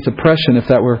underneath oppression, if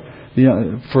that were,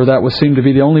 for that would seem to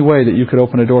be the only way that You could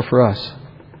open a door for us.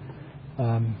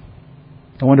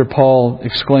 No wonder Paul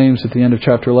exclaims at the end of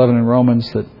chapter 11 in Romans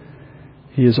that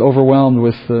he is overwhelmed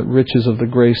with the riches of the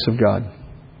grace of God.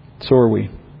 So are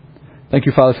we. Thank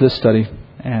You, Father, for this study,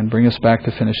 and bring us back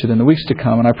to finish it in the weeks to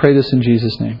come. And I pray this in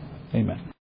Jesus' name. Amen.